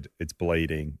injured. It's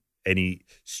bleeding. Any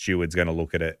steward's going to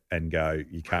look at it and go,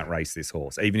 you can't race this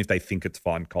horse. Even if they think it's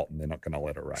Fine Cotton, they're not going to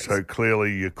let it race. So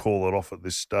clearly you call it off at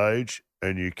this stage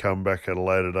and you come back at a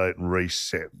later date and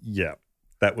reset. Yeah,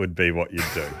 that would be what you'd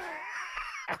do.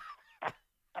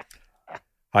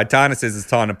 Haitana says it's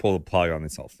time to pull the plug on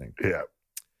this whole thing. Yeah.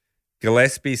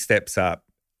 Gillespie steps up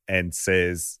and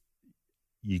says,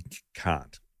 you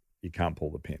can't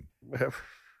pull the pin.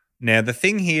 Now, the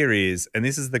thing here is, and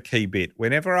this is the key bit,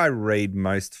 whenever I read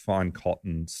most Fine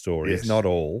Cotton stories, not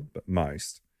all, but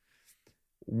most,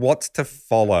 what's to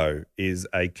follow is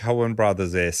a Coen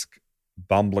Brothers-esque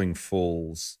bumbling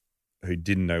fools who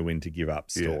didn't know when to give up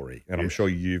story. And I'm Yes. sure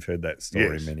you've heard that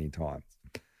story Yes. many times.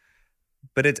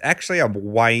 But it's actually a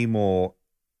way more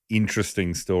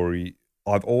interesting story.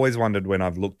 I've always wondered when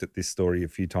I've looked at this story a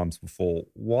few times before,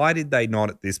 why did they not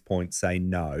at this point say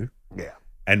no? Yeah.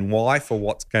 And why, for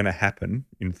what's going to happen,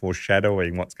 in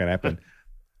foreshadowing what's going to happen,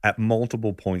 at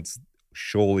multiple points,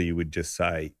 surely you would just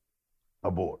say,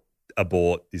 Abort.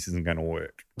 this isn't going to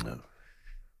work. No.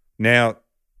 Now,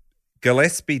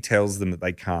 Gillespie tells them that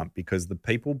they can't because the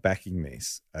people backing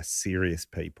this are serious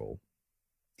people.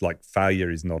 Like,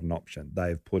 failure is not an option. They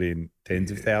have put in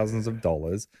tens of thousands of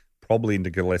dollars, probably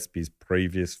into Gillespie's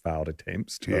previous failed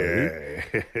attempts too.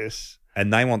 Yes.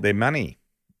 And they want their money.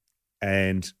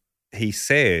 And he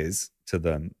says to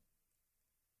them,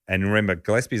 and remember,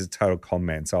 Gillespie's a total con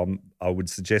man, so I would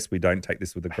suggest we don't take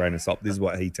this with a grain of salt. This is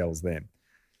what he tells them.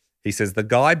 He says, the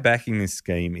guy backing this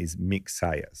scheme is Mick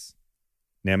Sayers.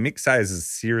 Now, Mick Sayers is a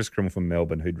serious criminal from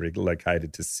Melbourne who'd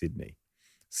relocated to Sydney.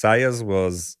 Sayers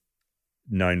was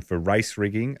known for race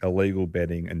rigging, illegal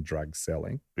betting, and drug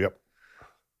selling. Yep.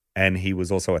 And he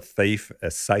was also a thief,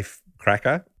 a safe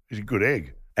cracker, He's a good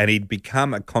egg. and he'd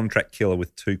become a contract killer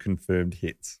with 2 confirmed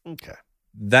hits. Okay.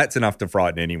 That's enough to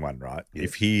frighten anyone, right? Yes.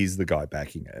 If he's the guy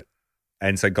backing it.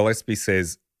 And so Gillespie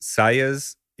says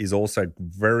Sayers is also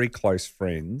very close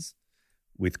friends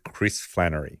with Chris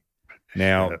Flannery.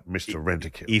 Now, Mr.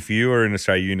 Rent-A-Kid. if you are in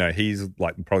Australia, you know he's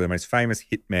like probably the most famous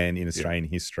hitman in Australian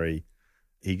history.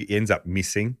 He ends up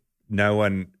missing. No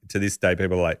one, to this day,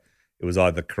 people are like, it was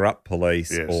either corrupt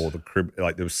police Yes. or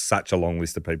there was such a long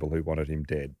list of people who wanted him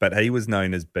dead. But he was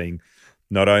known as being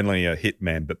not only a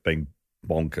hitman, but being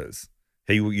bonkers.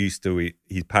 He used to,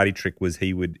 his party trick was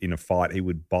he would, in a fight, he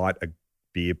would bite a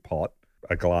beer pot,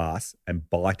 a glass, and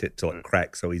bite it till it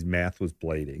cracked so his mouth was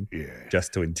bleeding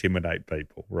just to intimidate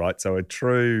people, right? So a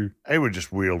true... He would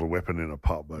just wield a weapon in a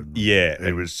pub. And Yeah.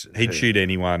 He'd shoot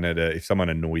anyone if someone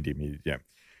annoyed him.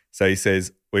 So he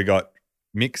says, we got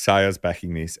Mick Sayers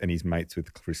backing this and he's mates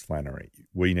with Chris Flannery.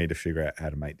 We need to figure out how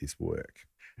to make this work.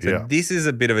 So this is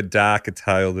a bit of a darker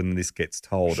tale than this gets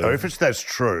told. So if that's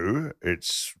true,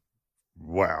 it's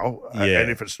wow. Yeah.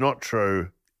 And if it's not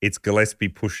true, it's Gillespie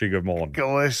pushing them on.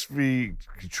 Gillespie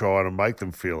trying to make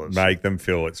them feel it. Make them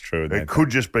feel it's true. It could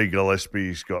just be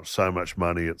Gillespie's got so much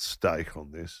money at stake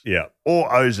on this. Yeah.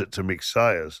 Or owes it to Mick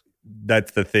Sayers.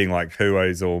 That's the thing, like who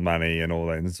owes all money and all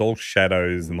that. And it's all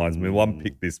shadows and lines. I mean, one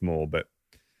pick this more, but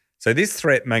so this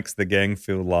threat makes the gang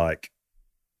feel like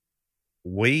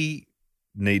we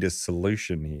need a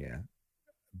solution here,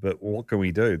 but what can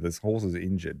we do? This horse is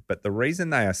injured. But the reason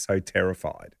they are so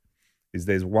terrified is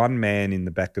there's one man in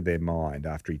the back of their mind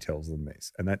after he tells them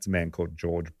this, and that's a man called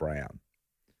George Brown.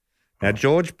 Now,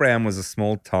 George Brown was a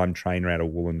small-time trainer out of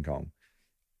Wollongong.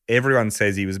 Everyone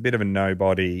says he was a bit of a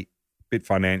nobody, bit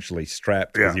financially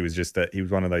strapped because he was he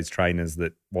was one of those trainers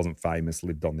that wasn't famous,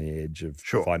 lived on the edge of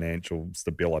financial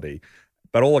stability.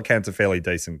 But all accounts a fairly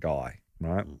decent guy,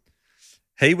 right?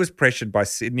 He was pressured by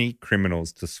Sydney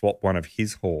criminals to swap one of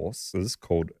his horses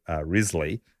called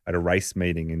Risley at a race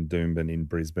meeting in Doomben in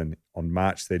Brisbane on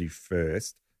March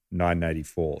 31st,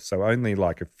 1984. So only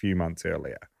like a few months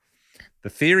earlier. The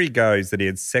theory goes that he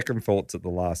had second thoughts at the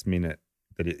last minute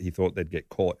that he thought they'd get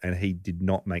caught and he did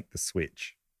not make the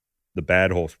switch. The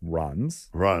bad horse runs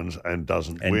and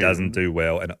doesn't win. doesn't do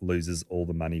well, and it loses all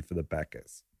the money for the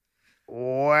backers.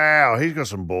 Wow, he's got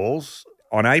some balls.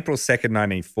 On April 2nd,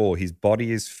 1984, his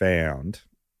body is found.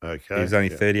 Okay. He was only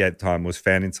 38 at the time, was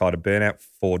found inside a burnout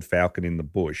Ford Falcon in the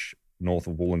bush north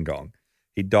of Wollongong.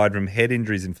 He died from head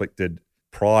injuries inflicted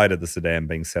prior to the sedan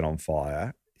being set on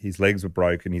fire. His legs were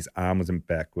broken, his arm was bent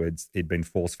backwards, he'd been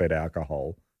force-fed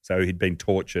alcohol, so he'd been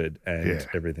tortured and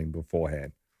everything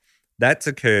beforehand. That's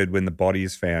occurred when the body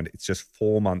is found. It's just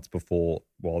 4 months before,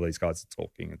 while these guys are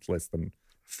talking. It's less than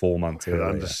 4 months I can earlier.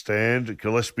 understand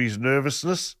Gillespie's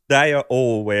nervousness. They are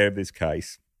all aware of this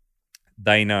case.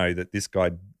 They know that this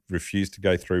guy refused to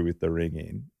go through with the ring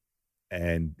in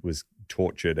and was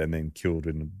tortured and then killed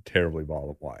in a terribly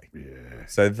violent way. Yeah.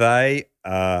 So they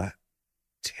are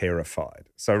terrified.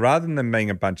 So rather than them being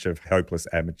a bunch of hopeless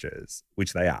amateurs,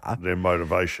 which they are, Their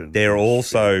motivation. they're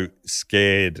also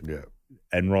scared, Yeah.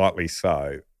 and rightly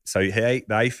so. So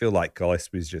they feel like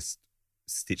Gillespie's just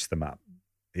stitched them up.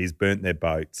 He's burnt their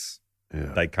boats.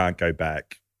 Yeah. They can't go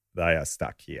back. They are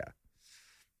stuck here.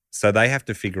 So they have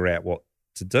to figure out what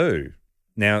to do.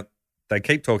 Now, they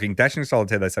keep talking. Dashing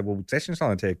Solitaire, they say, well, Dashing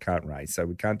Solitaire can't race, so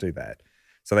we can't do that.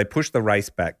 So they push the race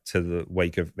back to the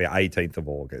week of the 18th of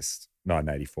August,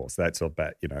 1984. So that's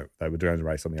about, they were doing the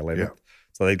race on the 11th. Yeah.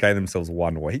 So they gave themselves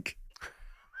 1 week.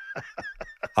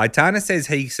 Aitana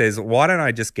says, why don't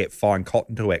I just get Fine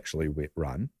Cotton to actually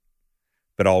run?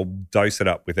 but I'll dose it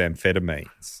up with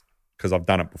amphetamines because I've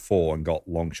done it before and got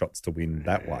long shots to win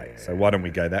that way. So why don't we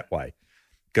go that way?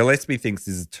 Gillespie thinks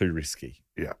this is too risky.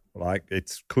 Yeah. Like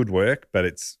it could work,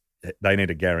 but they need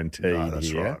a guarantee that's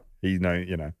here.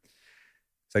 right.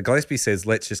 So Gillespie says,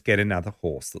 let's just get another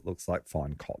horse that looks like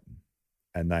fine cotton.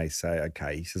 And they say,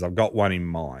 okay. He says, I've got one in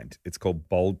mind. It's called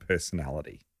Bold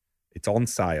Personality. It's on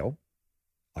sale.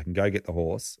 I can go get the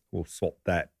horse. We'll swap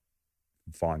that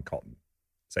for fine cotton.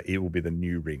 So it will be the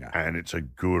new ringer. And it's a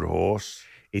good horse.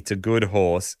 It's a good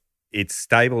horse. It's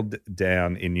stabled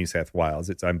down in New South Wales.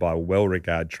 It's owned by a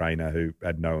well-regarded trainer who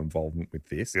had no involvement with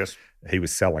this. Yes. He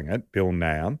was selling it, Bill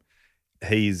Noun.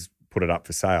 He's put it up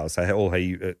for sale. So all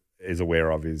he is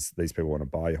aware of is these people want to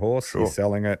buy a horse. Sure. He's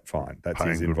selling it. Fine. That's Paying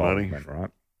his good involvement, right?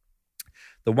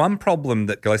 The one problem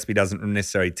that Gillespie doesn't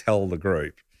necessarily tell the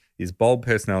group is Bold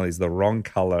Personality is the wrong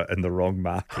colour and the wrong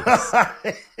markings.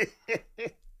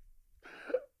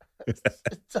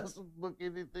 It doesn't look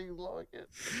anything like it.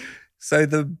 So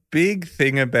the big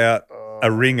thing about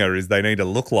a ringer is they need to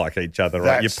look like each other,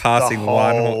 right? You're That's passing the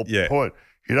one whole horse. Yeah. point.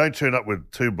 You don't turn up with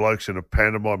two blokes in a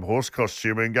pantomime horse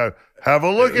costume and go, have a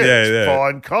look at Yeah, it. It's yeah.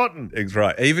 fine cotton. That's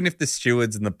right. Even if the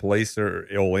stewards and the police are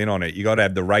all in on it, you got to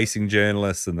have the racing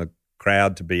journalists and the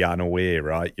crowd to be unaware,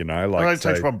 right? You know, like It only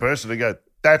takes one person to go,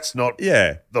 that's not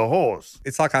yeah. the horse.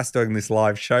 It's like us doing this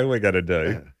live show we're going to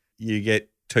do. You get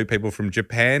two people from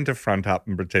Japan to front up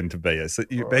and pretend to be us.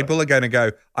 People are going to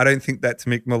go, I don't think that's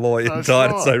Mick Malloy and That's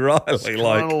Titus right. O'Reilly. It's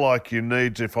kind of like you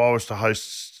need, if I was to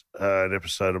host an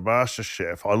episode of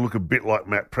MasterChef, I look a bit like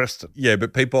Matt Preston. Yeah,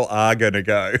 but people are going to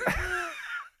go.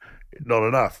 Not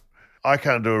enough. I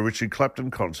can't do a Richard Clapton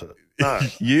concert. No.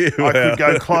 You I could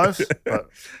go close, but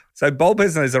So Bold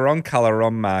Personalities are on colour,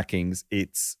 on markings.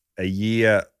 It's a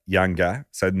year younger,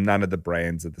 so none of the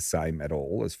brands are the same at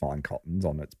all as fine cottons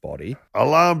on its body.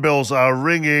 alarm bells are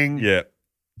ringing. Yeah.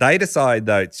 They decide,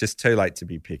 though, it's just too late to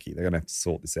be picky. They're going to have to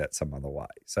sort this out some other way.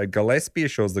 So Gillespie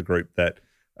assures the group that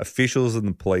officials and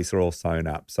the police are all sewn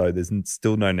up, so there's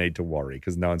still no need to worry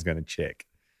because no one's going to check.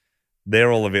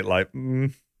 They're all a bit like,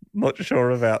 not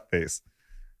sure about this.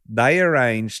 They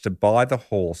arranged to buy the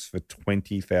horse for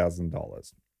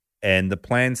 $20,000. And the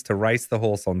plan's to race the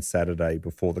horse on Saturday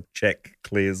before the check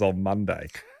clears on Monday.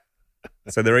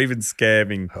 So they're even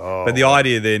scamming. But the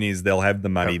idea then is they'll have the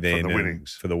money For then the and-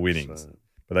 winnings. for the winnings. So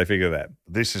But they figure that.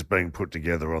 this is being put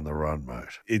together on the run,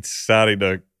 mate. It's starting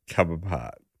to come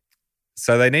apart.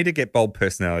 So they need to get Bold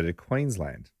Personality to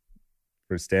Queensland.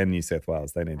 For a stand in New South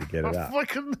Wales, they need to get it up.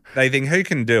 Fucking They think, who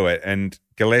can do it? And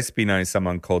Gillespie knows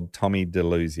someone called Tommy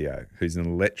DeLuzio, who's an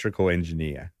electrical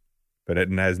engineer, but it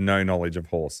has no knowledge of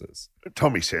horses.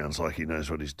 Tommy sounds like he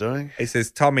knows what he's doing. He says,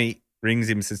 Tommy rings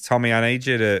him and says, Tommy, I need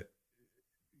you to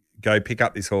go pick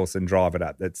up this horse and drive it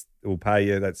up. We'll pay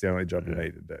you. That's the only job you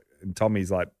need to do. And Tommy's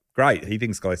like, great. He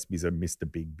thinks Gillespie's a Mr.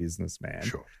 Big businessman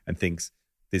Sure. and thinks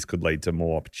this could lead to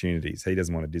more opportunities. He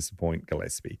doesn't want to disappoint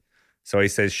Gillespie. So he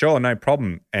says, sure, no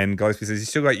problem. And Gillespie says, you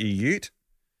still got your ute?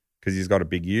 Because he's got a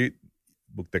big ute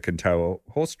that can tow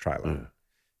a horse trailer.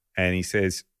 And he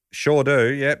says, sure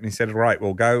do, yep. And he said, right,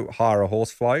 we'll go hire a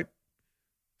horse float,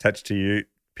 attach to you,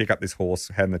 pick up this horse,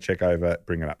 hand the check over,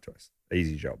 bring it up to us.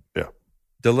 Easy job. Yeah.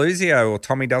 DeLuzio or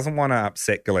Tommy doesn't want to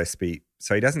upset Gillespie,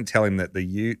 so he doesn't tell him that the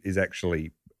ute is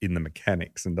actually in the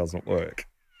mechanics and doesn't work.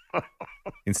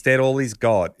 Instead, all he's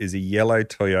got is a yellow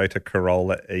Toyota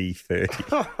Corolla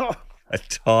E30, a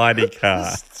tiny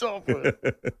car. Stop it.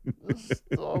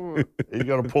 Stop it. You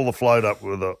got to pull the float up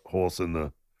with a horse in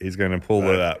the He's going to pull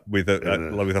it up with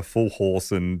a full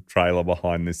horse and trailer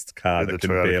behind this car With that the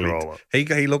can Toyota barely. Corolla.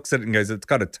 He looks at it and goes, "It's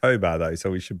got a tow bar though, so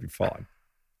we should be fine."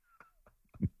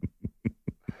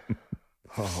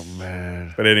 Oh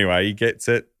man. But anyway, he gets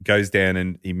it, goes down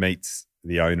and he meets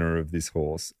the owner of this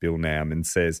horse, Bill Noun, and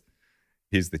says,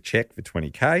 "Here's the check for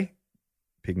 $20,000,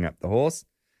 picking up the horse."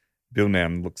 Bill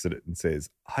Noun looks at it and says,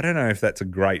 "I don't know if that's a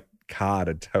great car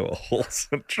to tow a horse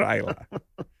and trailer.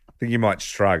 I think you might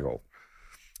struggle."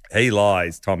 He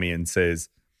lies, Tommy, and says,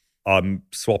 "I'm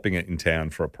swapping it in town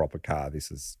for a proper car.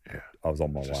 I was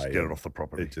on my Just way. get it off the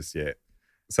property.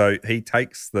 So he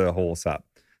takes the horse up.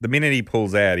 The minute he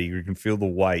pulls out, you can feel the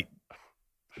weight.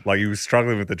 Like he was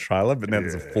struggling with the trailer, but now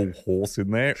there's a full horse in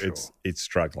there. Sure. It's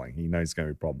struggling. He knows it's going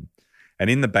to be a problem. And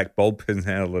in the back, Bold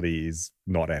Personality is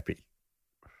not happy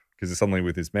because it's something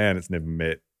with this man it's never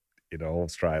met in a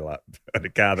horse trailer and a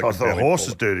car that Because can the barely horse pull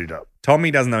is it. dirtied up. Tommy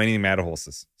doesn't know anything about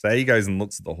horses. So he goes and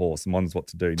looks at the horse and wonders what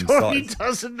to do. And Tommy decides.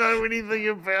 doesn't know anything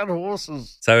about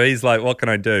horses. So he's like, what can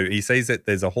I do? He sees that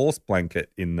there's a horse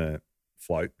blanket in the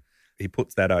float. He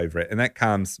puts that over it and that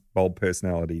calms Bold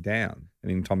Personality down. And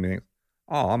then Tommy thinks,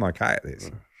 oh, I'm okay at this.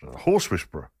 A horse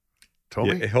whisperer.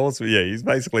 Tommy? He's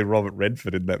basically Robert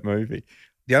Redford in that movie.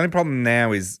 The only problem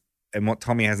now is, and what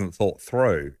Tommy hasn't thought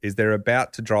through, is they're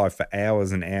about to drive for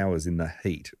hours and hours in the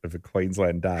heat of a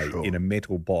Queensland day in a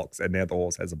metal box, and now the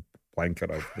horse has a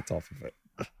blanket over the top of it.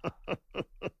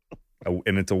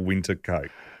 And it's a winter coat.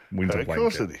 Winter blanket. Of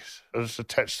course it is. It's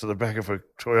attached to the back of a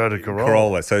Toyota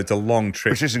Corolla. So it's a long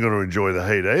trip. Which isn't going to enjoy the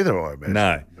heat either, I imagine.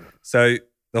 No. So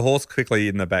the horse quickly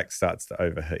in the back starts to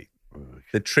overheat. Okay.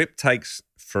 The trip takes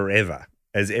forever.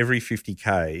 As every 50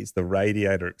 Ks, the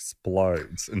radiator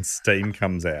explodes and steam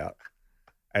comes out.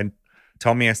 And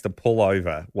Tommy has to pull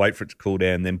over, wait for it to cool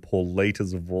down, then pour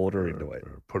litres of water into it.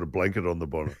 Put a blanket on the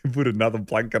bottom. Put another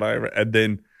blanket over it, and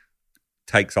then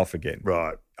takes off again.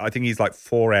 Right. I think he's like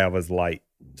 4 hours late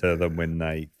to them when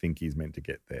they think he's meant to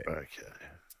get there. Okay.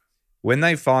 When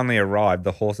they finally arrive,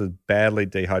 the horse is badly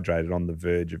dehydrated on the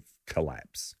verge of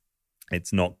collapse.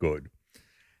 It's not good.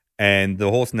 And the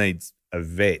horse needs a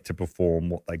vet to perform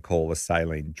what they call a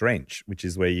saline drench, which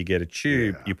is where you get a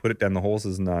tube, you put it down the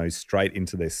horse's nose straight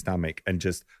into their stomach and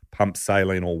just pump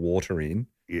saline or water in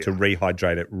to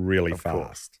rehydrate it really fast.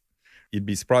 Course. You'd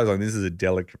be surprised, like, this is a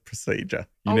delicate procedure.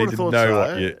 You need to know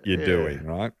what you're doing,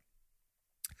 right?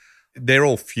 They're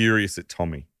all furious at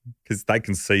Tommy because they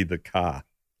can see the car.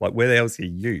 Like, where the hell's your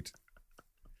ute?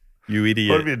 You idiot.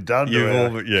 What have you done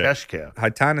to a cash cow?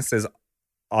 Haitana says,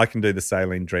 I can do the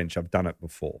saline drench. I've done it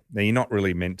before. Now, you're not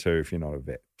really meant to if you're not a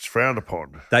vet. It's frowned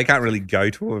upon. They can't really go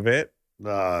to a vet.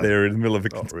 No. They're in the middle of a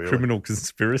criminal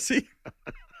conspiracy.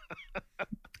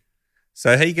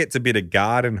 So he gets a bit of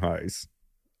garden hose.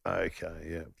 Okay,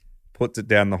 yeah. Puts it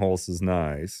down the horse's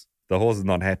nose. The horse is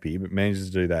not happy, but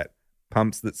manages to do that.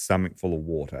 Pumps the stomach full of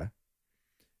water.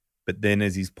 But then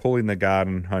as he's pulling the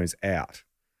garden hose out,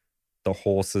 the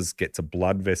horse gets a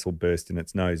blood vessel burst in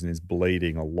its nose and is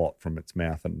bleeding a lot from its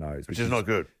mouth and nose. Which is not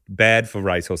good. Bad for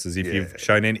racehorses.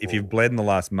 If you've bled in the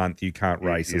last month, you can't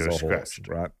race as a horse,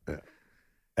 right? Yeah.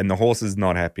 And the horse is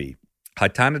not happy.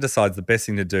 Haitana decides the best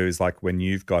thing to do is, like, when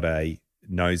you've got a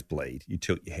nosebleed, you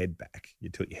tilt your head back. You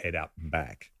tilt your head up and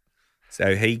back.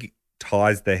 So he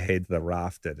ties the head to the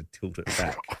rafter to tilt it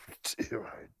back. Oh,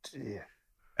 dear.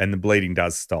 And the bleeding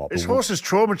does stop. This horse is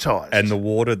traumatised. And the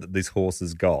water that this horse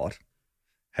has got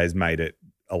has made it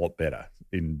a lot better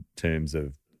in terms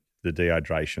of the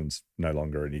dehydration's no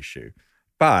longer an issue.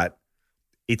 But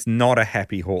it's not a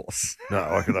happy horse. No,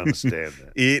 I can understand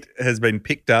that. It has been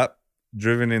picked up,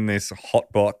 driven in this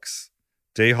hot box,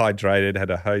 dehydrated, had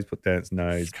a hose put down its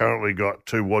nose. It's currently got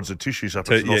 2 wads of tissues up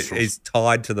its nostrils. It's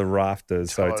tied to the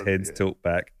rafters, so its head's tilt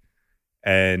back,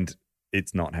 and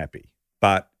it's not happy.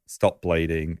 But stopped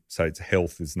bleeding, so its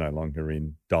health is no longer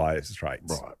in dire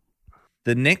straits. Right.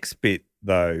 The next bit,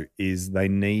 though, is they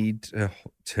need to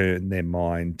turn their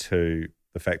mind to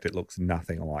the fact it looks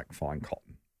nothing like fine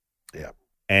cotton. Yeah.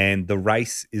 And the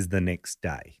race is the next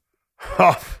day.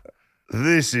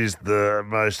 This is the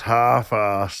most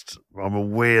half-assed. I'm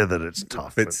aware that it's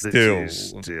tough, but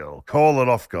still. Call it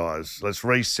off, guys. Let's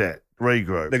reset,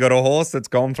 regroup. They got a horse that's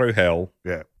gone through hell.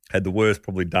 Yeah. Had the worst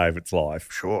probably day of its life.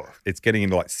 Sure. It's getting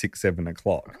into like 6, 7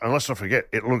 o'clock. And let's not forget,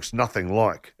 it looks nothing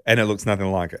like. And it looks nothing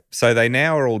like it. So they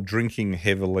now are all drinking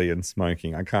heavily and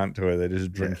smoking. I can't do it. They're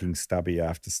just drinking stubby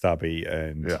after stubby.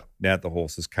 And now that the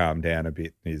horse has calmed down a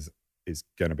bit and is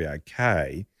going to be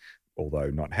okay, although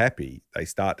not happy, they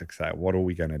start to say, what are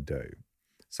we going to do?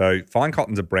 So fine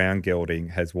cotton's a brown gelding,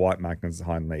 has white markings on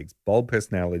its hind legs. Bold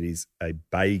personality's a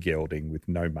bay gelding with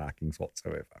no markings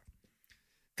whatsoever.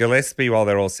 Gillespie, while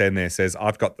they're all standing there, says,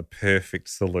 I've got the perfect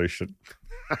solution.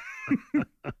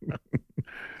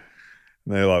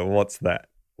 They're like, what's that?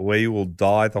 We will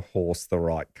dye the horse the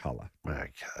right colour.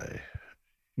 Okay.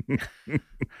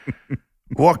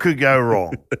 What could go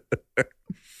wrong?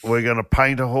 We're going to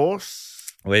paint a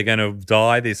horse? We're going to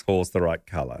dye this horse the right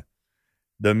colour.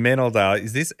 The men all day,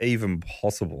 is this even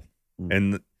possible?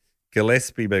 And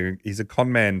Gillespie, he's a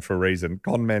con man for a reason.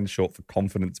 Con man's short for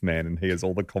confidence man, and he has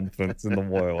all the confidence in the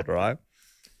world, right?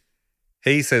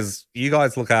 He says, you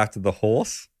guys look after the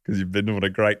horse because you've been doing a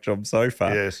great job so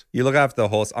far. Yes. You look after the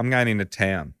horse. I'm going into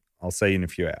town. I'll see you in a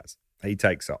few hours. He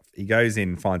takes off. He goes in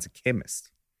and finds a chemist.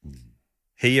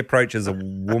 He approaches a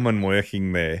woman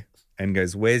working there and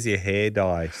goes, where's your hair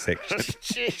dye section?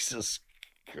 Jesus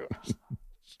Christ.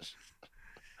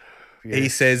 He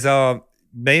says,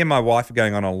 me and my wife are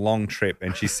going on a long trip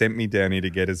and she sent me down here to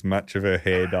get as much of her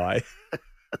hair dye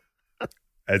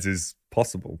as is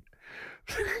possible.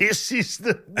 This is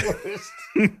the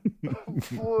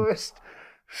worst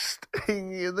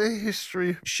thing in the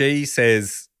history. She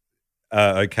says,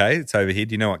 okay, it's over here.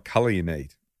 Do you know what colour you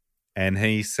need? And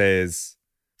he says,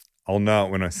 I'll know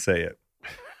it when I see it.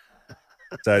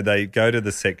 So they go to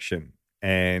the section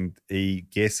and he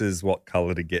guesses what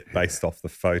colour to get based off the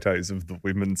photos of the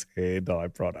women's hair dye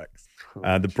products.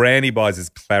 The brand he buys is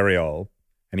Clariol,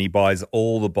 and he buys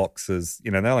all the boxes.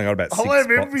 You know, they only got about 6 I'll have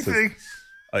boxes. everything.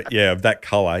 Of that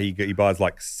colour. He buys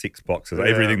like 6 boxes,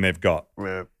 everything they've got,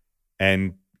 Yeah.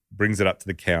 and brings it up to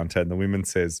the counter, and the woman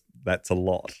says, "That's a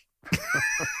lot."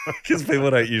 Because people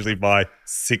don't usually buy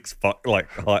 6 Right.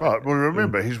 Well,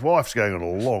 remember, his wife's going on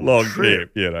a long trip.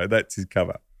 trip. You know, that's his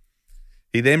cover.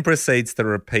 He then proceeds to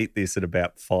repeat this at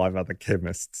about 5 other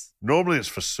chemists. Normally it's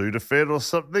for Sudafed or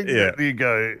something. Yeah. You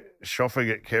go shopping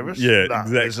at chemists. Yeah,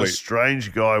 There's a exactly.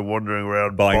 strange guy wandering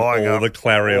around Buying all up the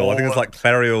Clariol. I think it's all like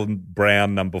Clariol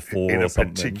Brown number 4 in or a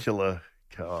something. particular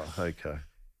car. Okay.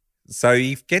 So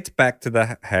he gets back to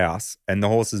the house, and the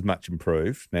horse is much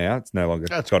improved now. It's no longer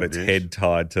That's got good its news. head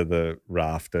tied to the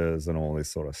rafters and all this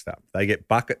sort of stuff. They get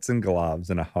buckets and gloves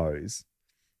and a hose,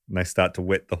 and they start to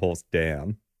wet the horse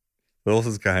down. The horse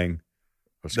is going,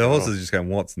 What's the going horse on? is just going,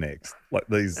 what's next? Like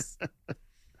these.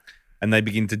 And they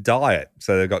begin to dye it.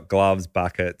 So they've got gloves,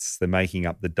 buckets, they're making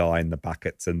up the dye in the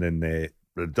buckets, and then they're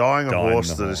Dying a Dying horse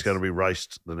the that horse. is going to be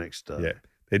raced the next day. yeah.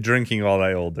 They're drinking while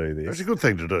they all do this. It's a good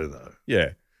thing to do, though.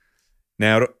 Yeah.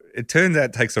 Now, it turns out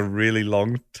it takes a really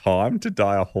long time to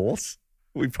dye a horse.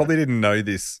 We probably didn't know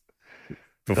this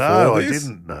before No, I this.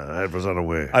 didn't know. I was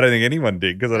unaware. I don't think anyone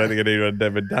did because I don't think anyone had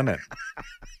ever done it.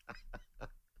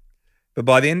 But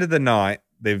by the end of the night,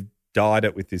 they've dyed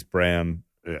it with this brown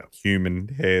Yeah. human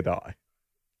hair dye.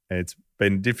 And it's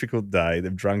been a difficult day.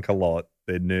 They've drunk a lot.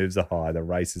 Their nerves are high. The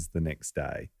race is the next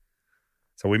day.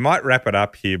 So we might wrap it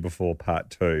up here before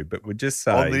part 2, but we'd just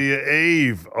say... On the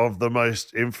eve of the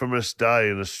most infamous day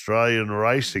in Australian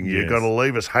racing, you're Yes. going to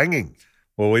leave us hanging.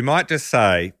 Well, we might just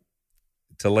say,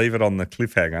 to leave it on the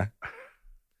cliffhanger,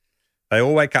 they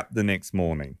all wake up the next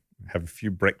morning, have a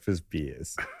few breakfast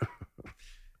beers,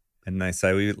 and they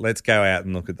say, let's go out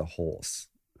and look at the horse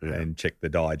Yeah. and check the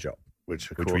dye job, Which,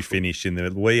 of which course, we finished in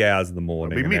the wee hours of the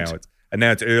morning. It'll be And mint.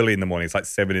 now it's early in the morning. It's like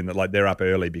 7 in the, like they're up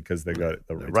early because they've got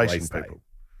the They're it's racing race day. people.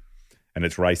 And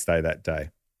it's race day that day.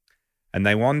 And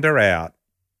they wander out,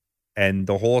 and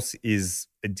the horse is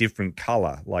a different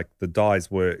color. Like the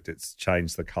dye's worked, it's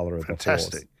changed the color of the horse.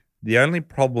 Fantastic. The only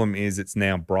problem is it's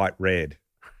now bright red.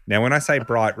 Now, when I say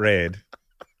bright red,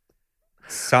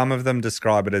 some of them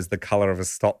describe it as the color of a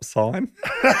stop sign,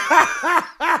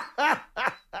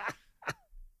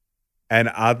 and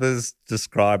others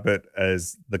describe it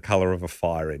as the color of a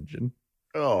fire engine.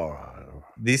 Oh,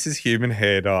 This is human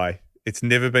hair dye. It's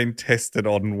never been tested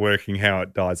on working how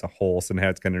it dyes a horse and how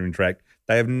it's going to interact.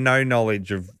 They have no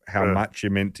knowledge of how Yeah. much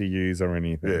you're meant to use or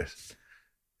anything. yes.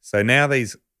 So now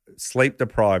these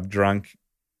sleep-deprived, drunk,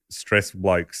 stressed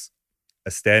blokes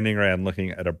are standing around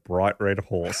looking at a bright red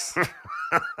horse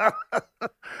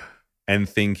and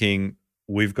thinking,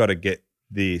 we've got to get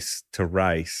this to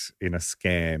race in a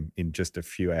scam in just a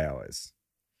few hours.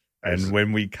 And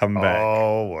when we come back,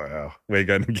 Oh, wow. we're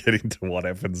going to get into what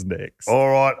happens next. All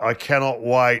right. I cannot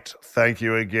wait. Thank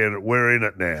you again. We're in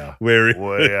it now. We're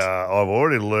I've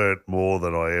already learnt more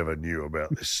than I ever knew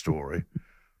about this story.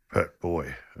 But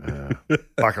boy,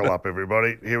 buckle up,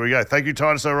 everybody. Here we go. Thank you,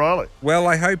 Titus O'Reilly. Well,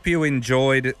 I hope you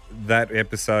enjoyed that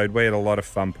episode. We had a lot of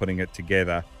fun putting it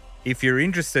together. If you're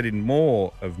interested in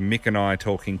more of Mick and I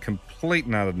talking complete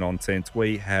and utter nonsense,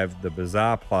 we have the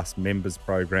Bazaar Plus members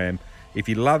program. If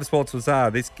you love Sports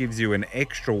Bazaar, this gives you an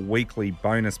extra weekly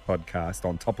bonus podcast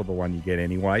on top of the one you get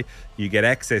anyway. You get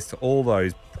access to all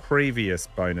those previous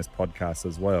bonus podcasts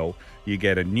as well. You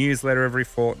get a newsletter every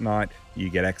fortnight. You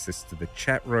get access to the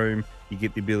chat room. You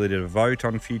get the ability to vote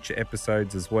on future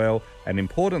episodes as well. And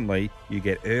importantly, you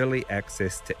get early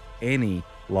access to any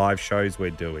live shows we're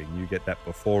doing. You get that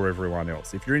before everyone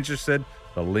else. If you're interested,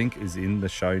 the link is in the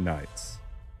show notes.